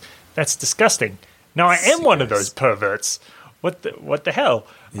students. That's disgusting. Now I am one of those perverts. What the hell?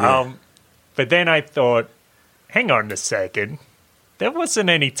 Yeah. But then I thought, hang on a second. There wasn't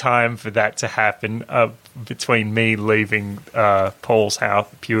any time for that to happen between me leaving Paul's house,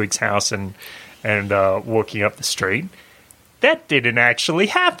 Puig's house, and walking up the street. That didn't actually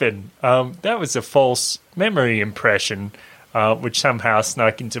happen. That was a false memory impression, which somehow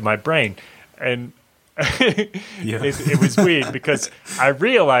snuck into my brain. And it was weird because I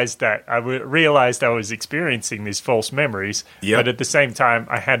realized I was experiencing these false memories, but at the same time,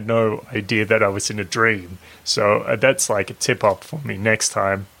 I had no idea that I was in a dream. So that's like a tip-off for me next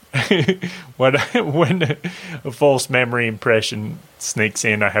time. when a false memory impression sneaks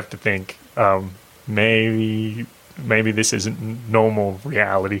in, I have to think, maybe this isn't normal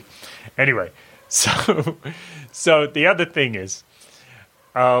reality. Anyway, so the other thing is,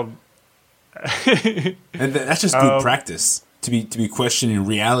 and that's just good practice to be questioning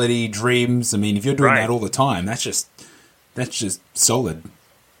reality, dreams. I mean, if you're doing that all the time, that's just solid.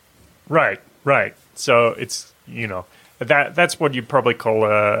 Right. So it's that's what you probably call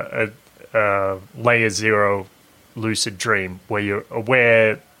a layer 0 lucid dream, where you're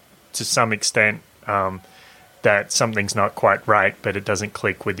aware to some extent that something's not quite right, but it doesn't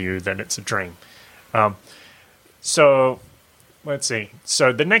click with you that it's a dream. So let's see.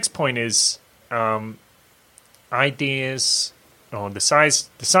 So the next point is ideas, or the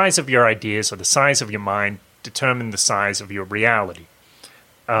size of your ideas or the size of your mind determine the size of your reality.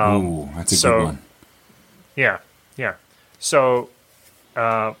 Ooh, that's a good one. Yeah. So,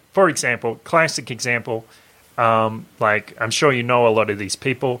 for example, classic example, like I'm sure you know a lot of these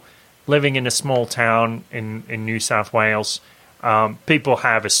people. living in a small town in New South Wales, people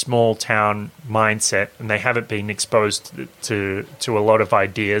have a small town mindset, and they haven't been exposed to a lot of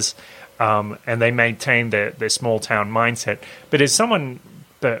ideas, and they maintain their small town mindset. But as someone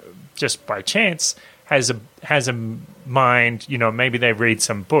that just by chance has a mind, maybe they read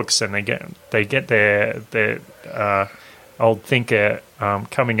some books and they get their old thinker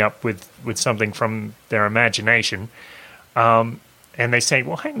coming up with something from their imagination, and they say,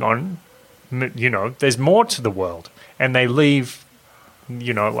 well, hang on, there's more to the world. And they leave,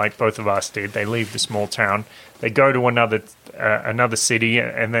 like both of us did, they leave the small town, they go to another city,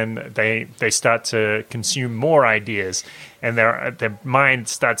 and then they start to consume more ideas, and their mind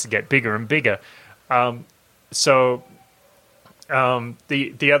starts to get bigger and bigger. So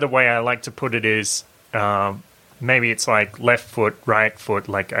the other way I like to put it is maybe it's like left foot, right foot,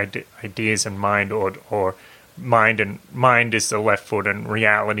 like ideas and mind, or mind is the left foot and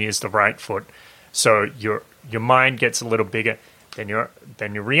reality is the right foot. So your mind gets a little bigger, then your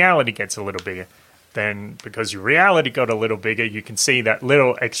reality gets a little bigger. Then because your reality got a little bigger, you can see that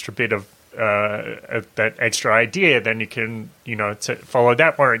little extra bit of that extra idea. Then you can to follow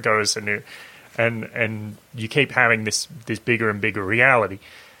that where it goes, and you keep having this bigger and bigger reality.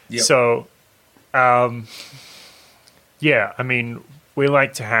 Yep. So, yeah, I mean, we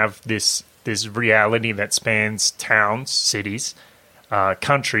like to have this reality that spans towns, cities,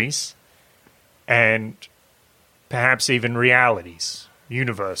 countries, and perhaps even realities,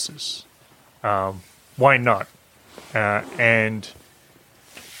 universes. Why not? And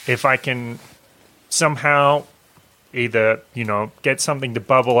if I can somehow either, get something to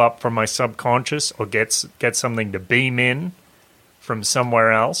bubble up from my subconscious or get something to beam in from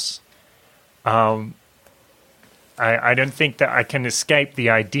somewhere else, I don't think that I can escape the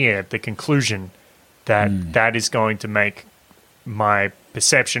idea, the conclusion that that is going to make my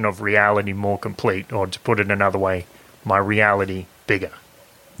perception of reality more complete, or to put it another way, my reality bigger.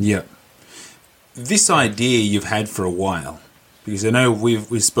 Yeah. This idea you've had for a while, because I know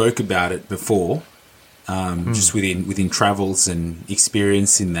we spoke about it before, just within travels and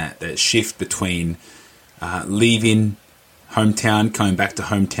experiencing that shift between leaving hometown, coming back to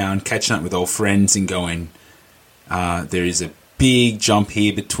hometown, catching up with old friends and going, there is a big jump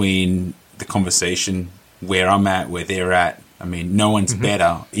here between the conversation, where I'm at, where they're at. I mean, no one's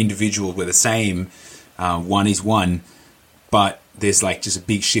better. Individual, we're the same. One is one. But there's like just a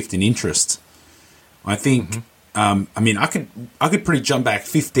big shift in interest. I think, I mean, I could pretty jump back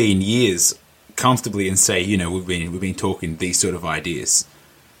 15 years comfortably and say, we've been talking these sort of ideas.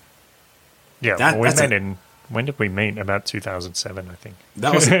 Yeah, when did we meet? About 2007, I think.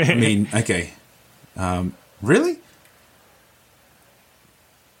 That was, I mean, okay. Really?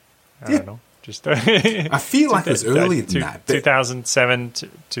 I don't know. Just I feel like it was earlier than that. 2007 to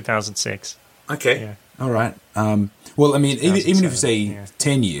 2006. Okay. Yeah. All right. Well, I mean, even if you say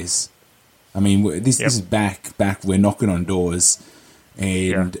 10 years, I mean, this is back we're knocking on doors,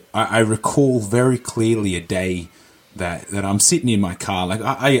 and I recall very clearly a day that I'm sitting in my car. Like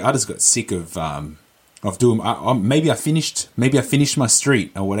I just got sick of doing. Maybe I finished my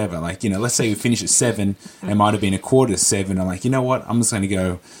street or whatever. Like, let's say we finish at 7. It might have been 6:45. I'm like, you know what? I'm just going to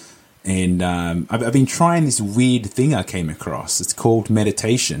go. And I've been trying this weird thing I came across. It's called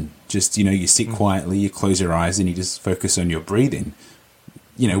meditation. Just, you sit quietly, you close your eyes, and you just focus on your breathing.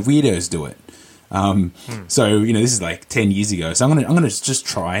 Weirdos do it. So, this is like 10 years ago. So I'm gonna just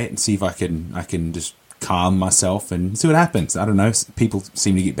try it and see if I can just calm myself and see what happens. I don't know. People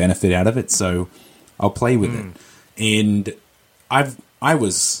seem to get benefit out of it, so I'll play with it. And I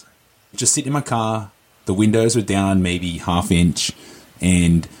was just sitting in my car. The windows were down maybe half inch,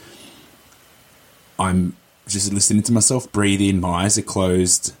 and I'm just listening to myself breathing. My eyes are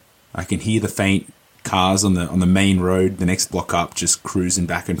closed. I can hear the faint cars on the main road, the next block up, just cruising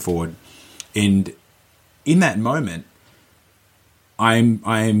back and forward. And in that moment,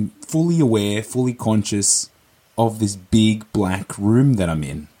 I'm fully aware, fully conscious of this big black room that I'm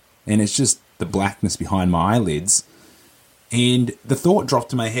in. And it's just the blackness behind my eyelids. And the thought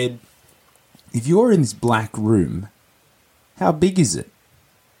dropped to my head, if you're in this black room, how big is it?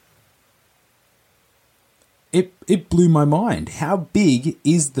 It blew my mind. How big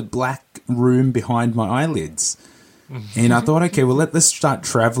is the black room behind my eyelids? And I thought, okay, well, let's start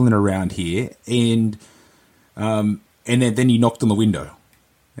traveling around here. And then you knocked on the window.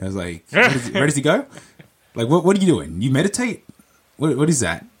 I was like, where does he go? Like, what are you doing? You meditate? What is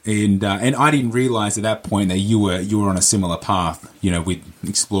that? And I didn't realize at that point that you were on a similar path, with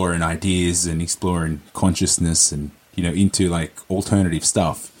exploring ideas and exploring consciousness and, into like alternative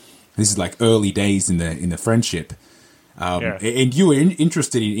stuff. This is like early days in the friendship. And you were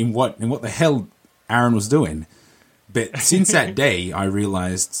interested in what the hell Aaron was doing. But since that day, I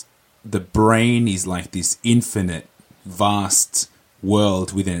realized the brain is like this infinite, vast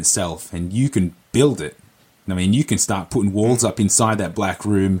world within itself, and you can build it. I mean, you can start putting walls up inside that black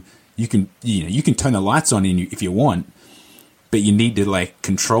room. You can turn the lights on if you want, but you need to like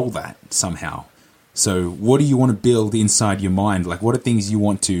control that somehow. So what do you want to build inside your mind? Like, what are things you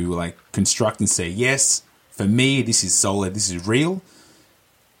want to like construct and say, yes, for me, this is solid, this is real.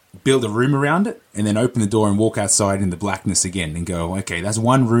 Build a room around it, and then open the door and walk outside in the blackness again and go, okay, that's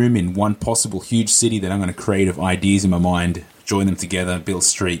one room in one possible huge city that I'm going to create of ideas in my mind, join them together, build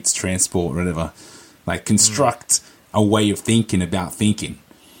streets, transport, whatever. Like, construct a way of thinking about thinking.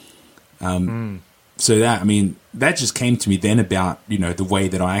 So that just came to me then about, the way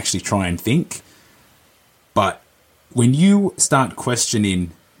that I actually try and think. But when you start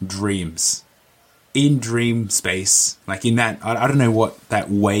questioning dreams in dream space, like in that, I don't know what that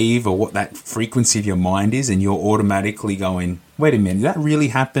wave or what that frequency of your mind is, and you're automatically going, wait a minute, did that really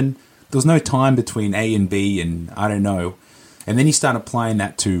happen? There was no time between A and B, and I don't know. And then you start applying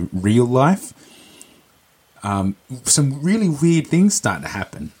that to real life. Some really weird things start to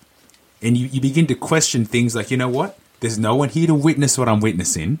happen. And you begin to question things like, you know what? There's no one here to witness what I'm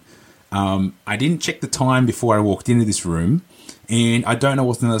witnessing. I didn't check the time before I walked into this room, and I don't know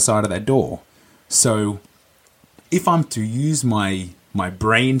what's on the other side of that door. So if I'm to use my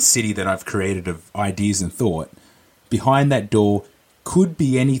brain city that I've created of ideas and thought, behind that door could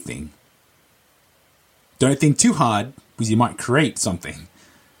be anything. Don't think too hard, because you might create something.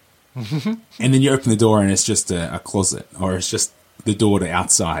 And then you open the door and it's just a closet, or it's just the door to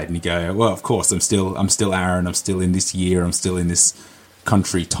outside, and you go, well, of course, I'm still Aaron, I'm still in this year, I'm still in this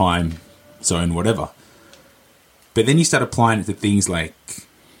country, time zone, whatever. But then you start applying it to things like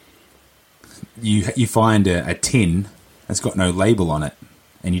you find a tin that's got no label on it,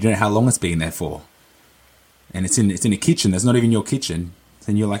 and you don't know how long it's been there for, and it's in a kitchen that's not even your kitchen,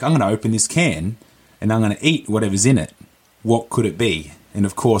 and you're like, I'm going to open this can and I'm going to eat whatever's in it. What could it be? And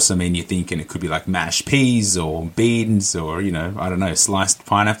of course, you're thinking it could be like mashed peas or beans or, I don't know, sliced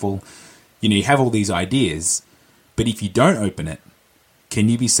pineapple. You have all these ideas, but if you don't open it, can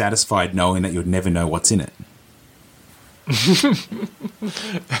you be satisfied knowing that you'll never know what's in it?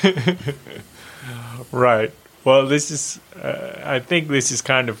 Right. Well, this is, I think this is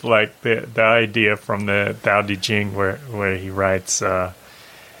kind of like the idea from the Tao Te Ching where he writes, the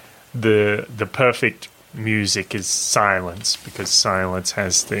perfect music is silence, because silence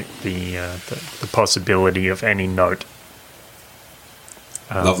has the possibility of any note.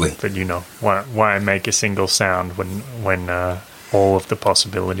 Lovely. But why make a single sound when all of the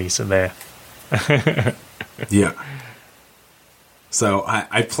possibilities are there? Yeah. So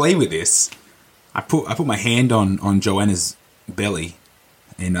I play with this. I put my hand on Joanna's belly,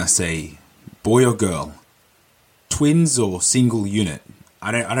 and I say, boy or girl, twins or single unit.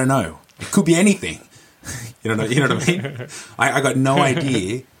 I don't know. It could be anything. You know what I mean? I got no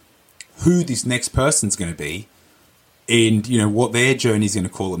idea who this next person's going to be, and what their journey is going to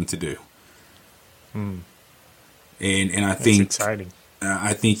call them to do. And I think that's exciting.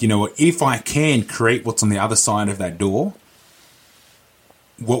 I think if I can create what's on the other side of that door,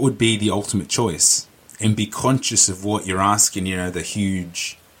 what would be the ultimate choice? And be conscious of what you're asking, the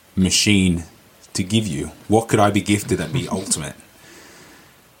huge machine to give you. What could I be gifted that'd be ultimate?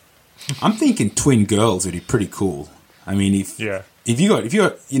 I'm thinking twin girls would be pretty cool. I mean, if your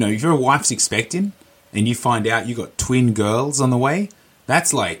wife's expecting and you find out you got twin girls on the way,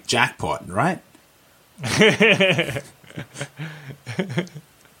 that's like jackpot, right?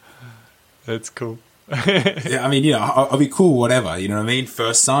 That's cool. Yeah, I mean, I'll be cool, whatever. You know what I mean?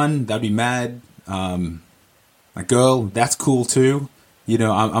 First son, that'd be mad. A girl, that's cool too.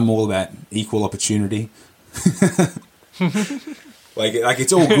 I'm all about equal opportunity. like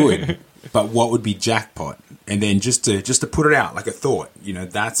it's all good, but what would be jackpot? And then just to put it out like a thought,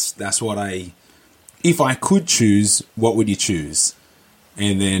 that's what if I could choose, what would you choose?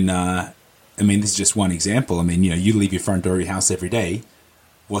 And then, this is just one example. You leave your front door of your house every day.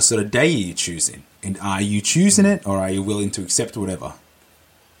 What sort of day are you choosing? And are you choosing it, or are you willing to accept whatever?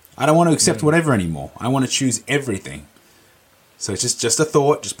 I don't want to accept whatever anymore. I want to choose everything. So it's just a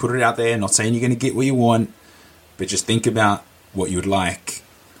thought. Just put it out there. Not saying you're going to get what you want, but just think about what you would like,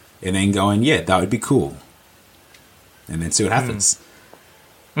 and then going, yeah, that would be cool. And then see what happens.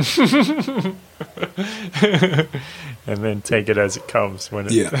 And then take it as it comes. Well,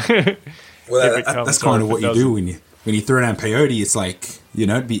 that's kind of what you do when you throw down peyote. It's like,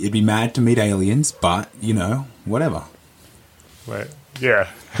 it'd be mad to meet aliens, but whatever. Right. Yeah.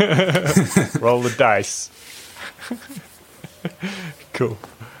 Roll the dice. Cool.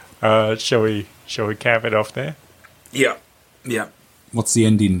 Shall we cap it off there? Yeah. Yeah. What's the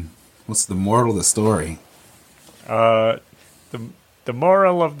ending? What's the moral of the story? The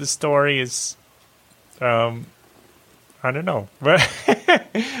moral of the story is, I don't know.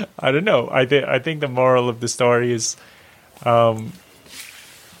 I don't know. I think the moral of the story is,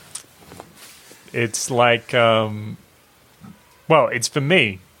 it's like, well, it's for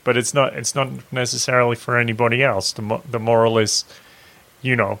me, but it's not necessarily for anybody else. The moral is,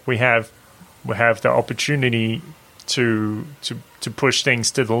 we have the opportunity to push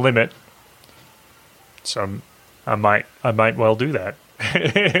things to the limit. So I might well do that.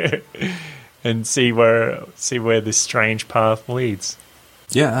 And see where this strange path leads.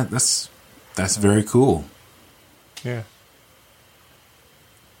 Yeah, that's very cool. Yeah.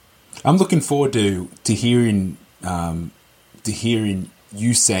 I'm looking forward to hearing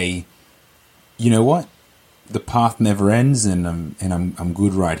you say, you know what, the path never ends, and I'm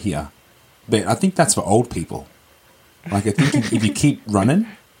good right here. But I think that's for old people. Like, I think if you keep running,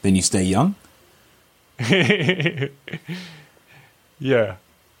 then you stay young. Yeah.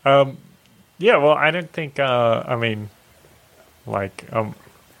 Yeah, well, I don't think, yeah,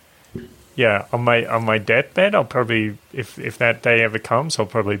 on my deathbed, I'll probably, if that day ever comes, I'll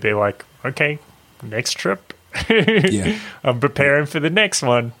probably be like, okay, next trip. Yeah. I'm preparing for the next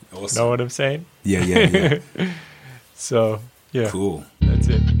one. Awesome. Know what I'm saying? Yeah. So, yeah. Cool. That's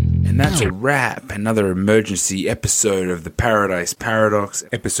it. And that's a wrap. Another emergency episode of the Paradise Paradox,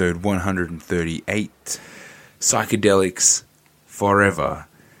 episode 138. Psychedelics Forever.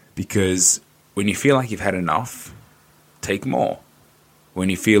 Because when you feel like you've had enough, take more. When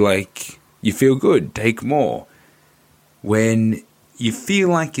you feel like you feel good, take more. When you feel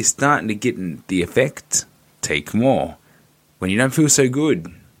like you're starting to get the effect, take more. When you don't feel so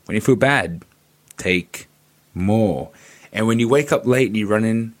good, when you feel bad, take more. And when you wake up late and you run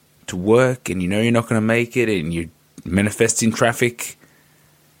in to work and you know you're not going to make it and you manifest in traffic,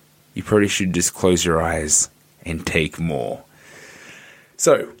 you probably should just close your eyes and take more.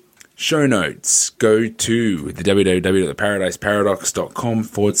 So, show notes. Go to the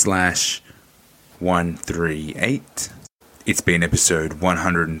www.theparadiseparadox.com/138. It's been episode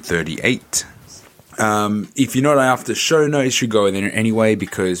 138. If you're not after show notes, you should go there anyway,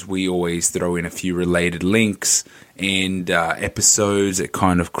 because we always throw in a few related links and episodes that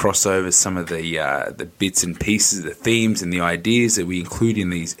kind of cross over some of the bits and pieces, the themes and the ideas that we include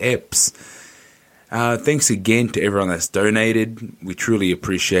in these eps. Thanks again to everyone that's donated. We truly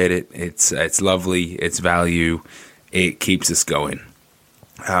appreciate it. It's lovely. It's value. It keeps us going.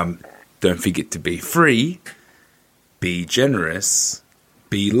 Don't forget to be free, be generous,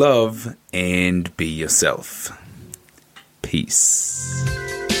 be love, and be yourself.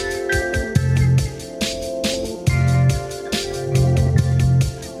 Peace.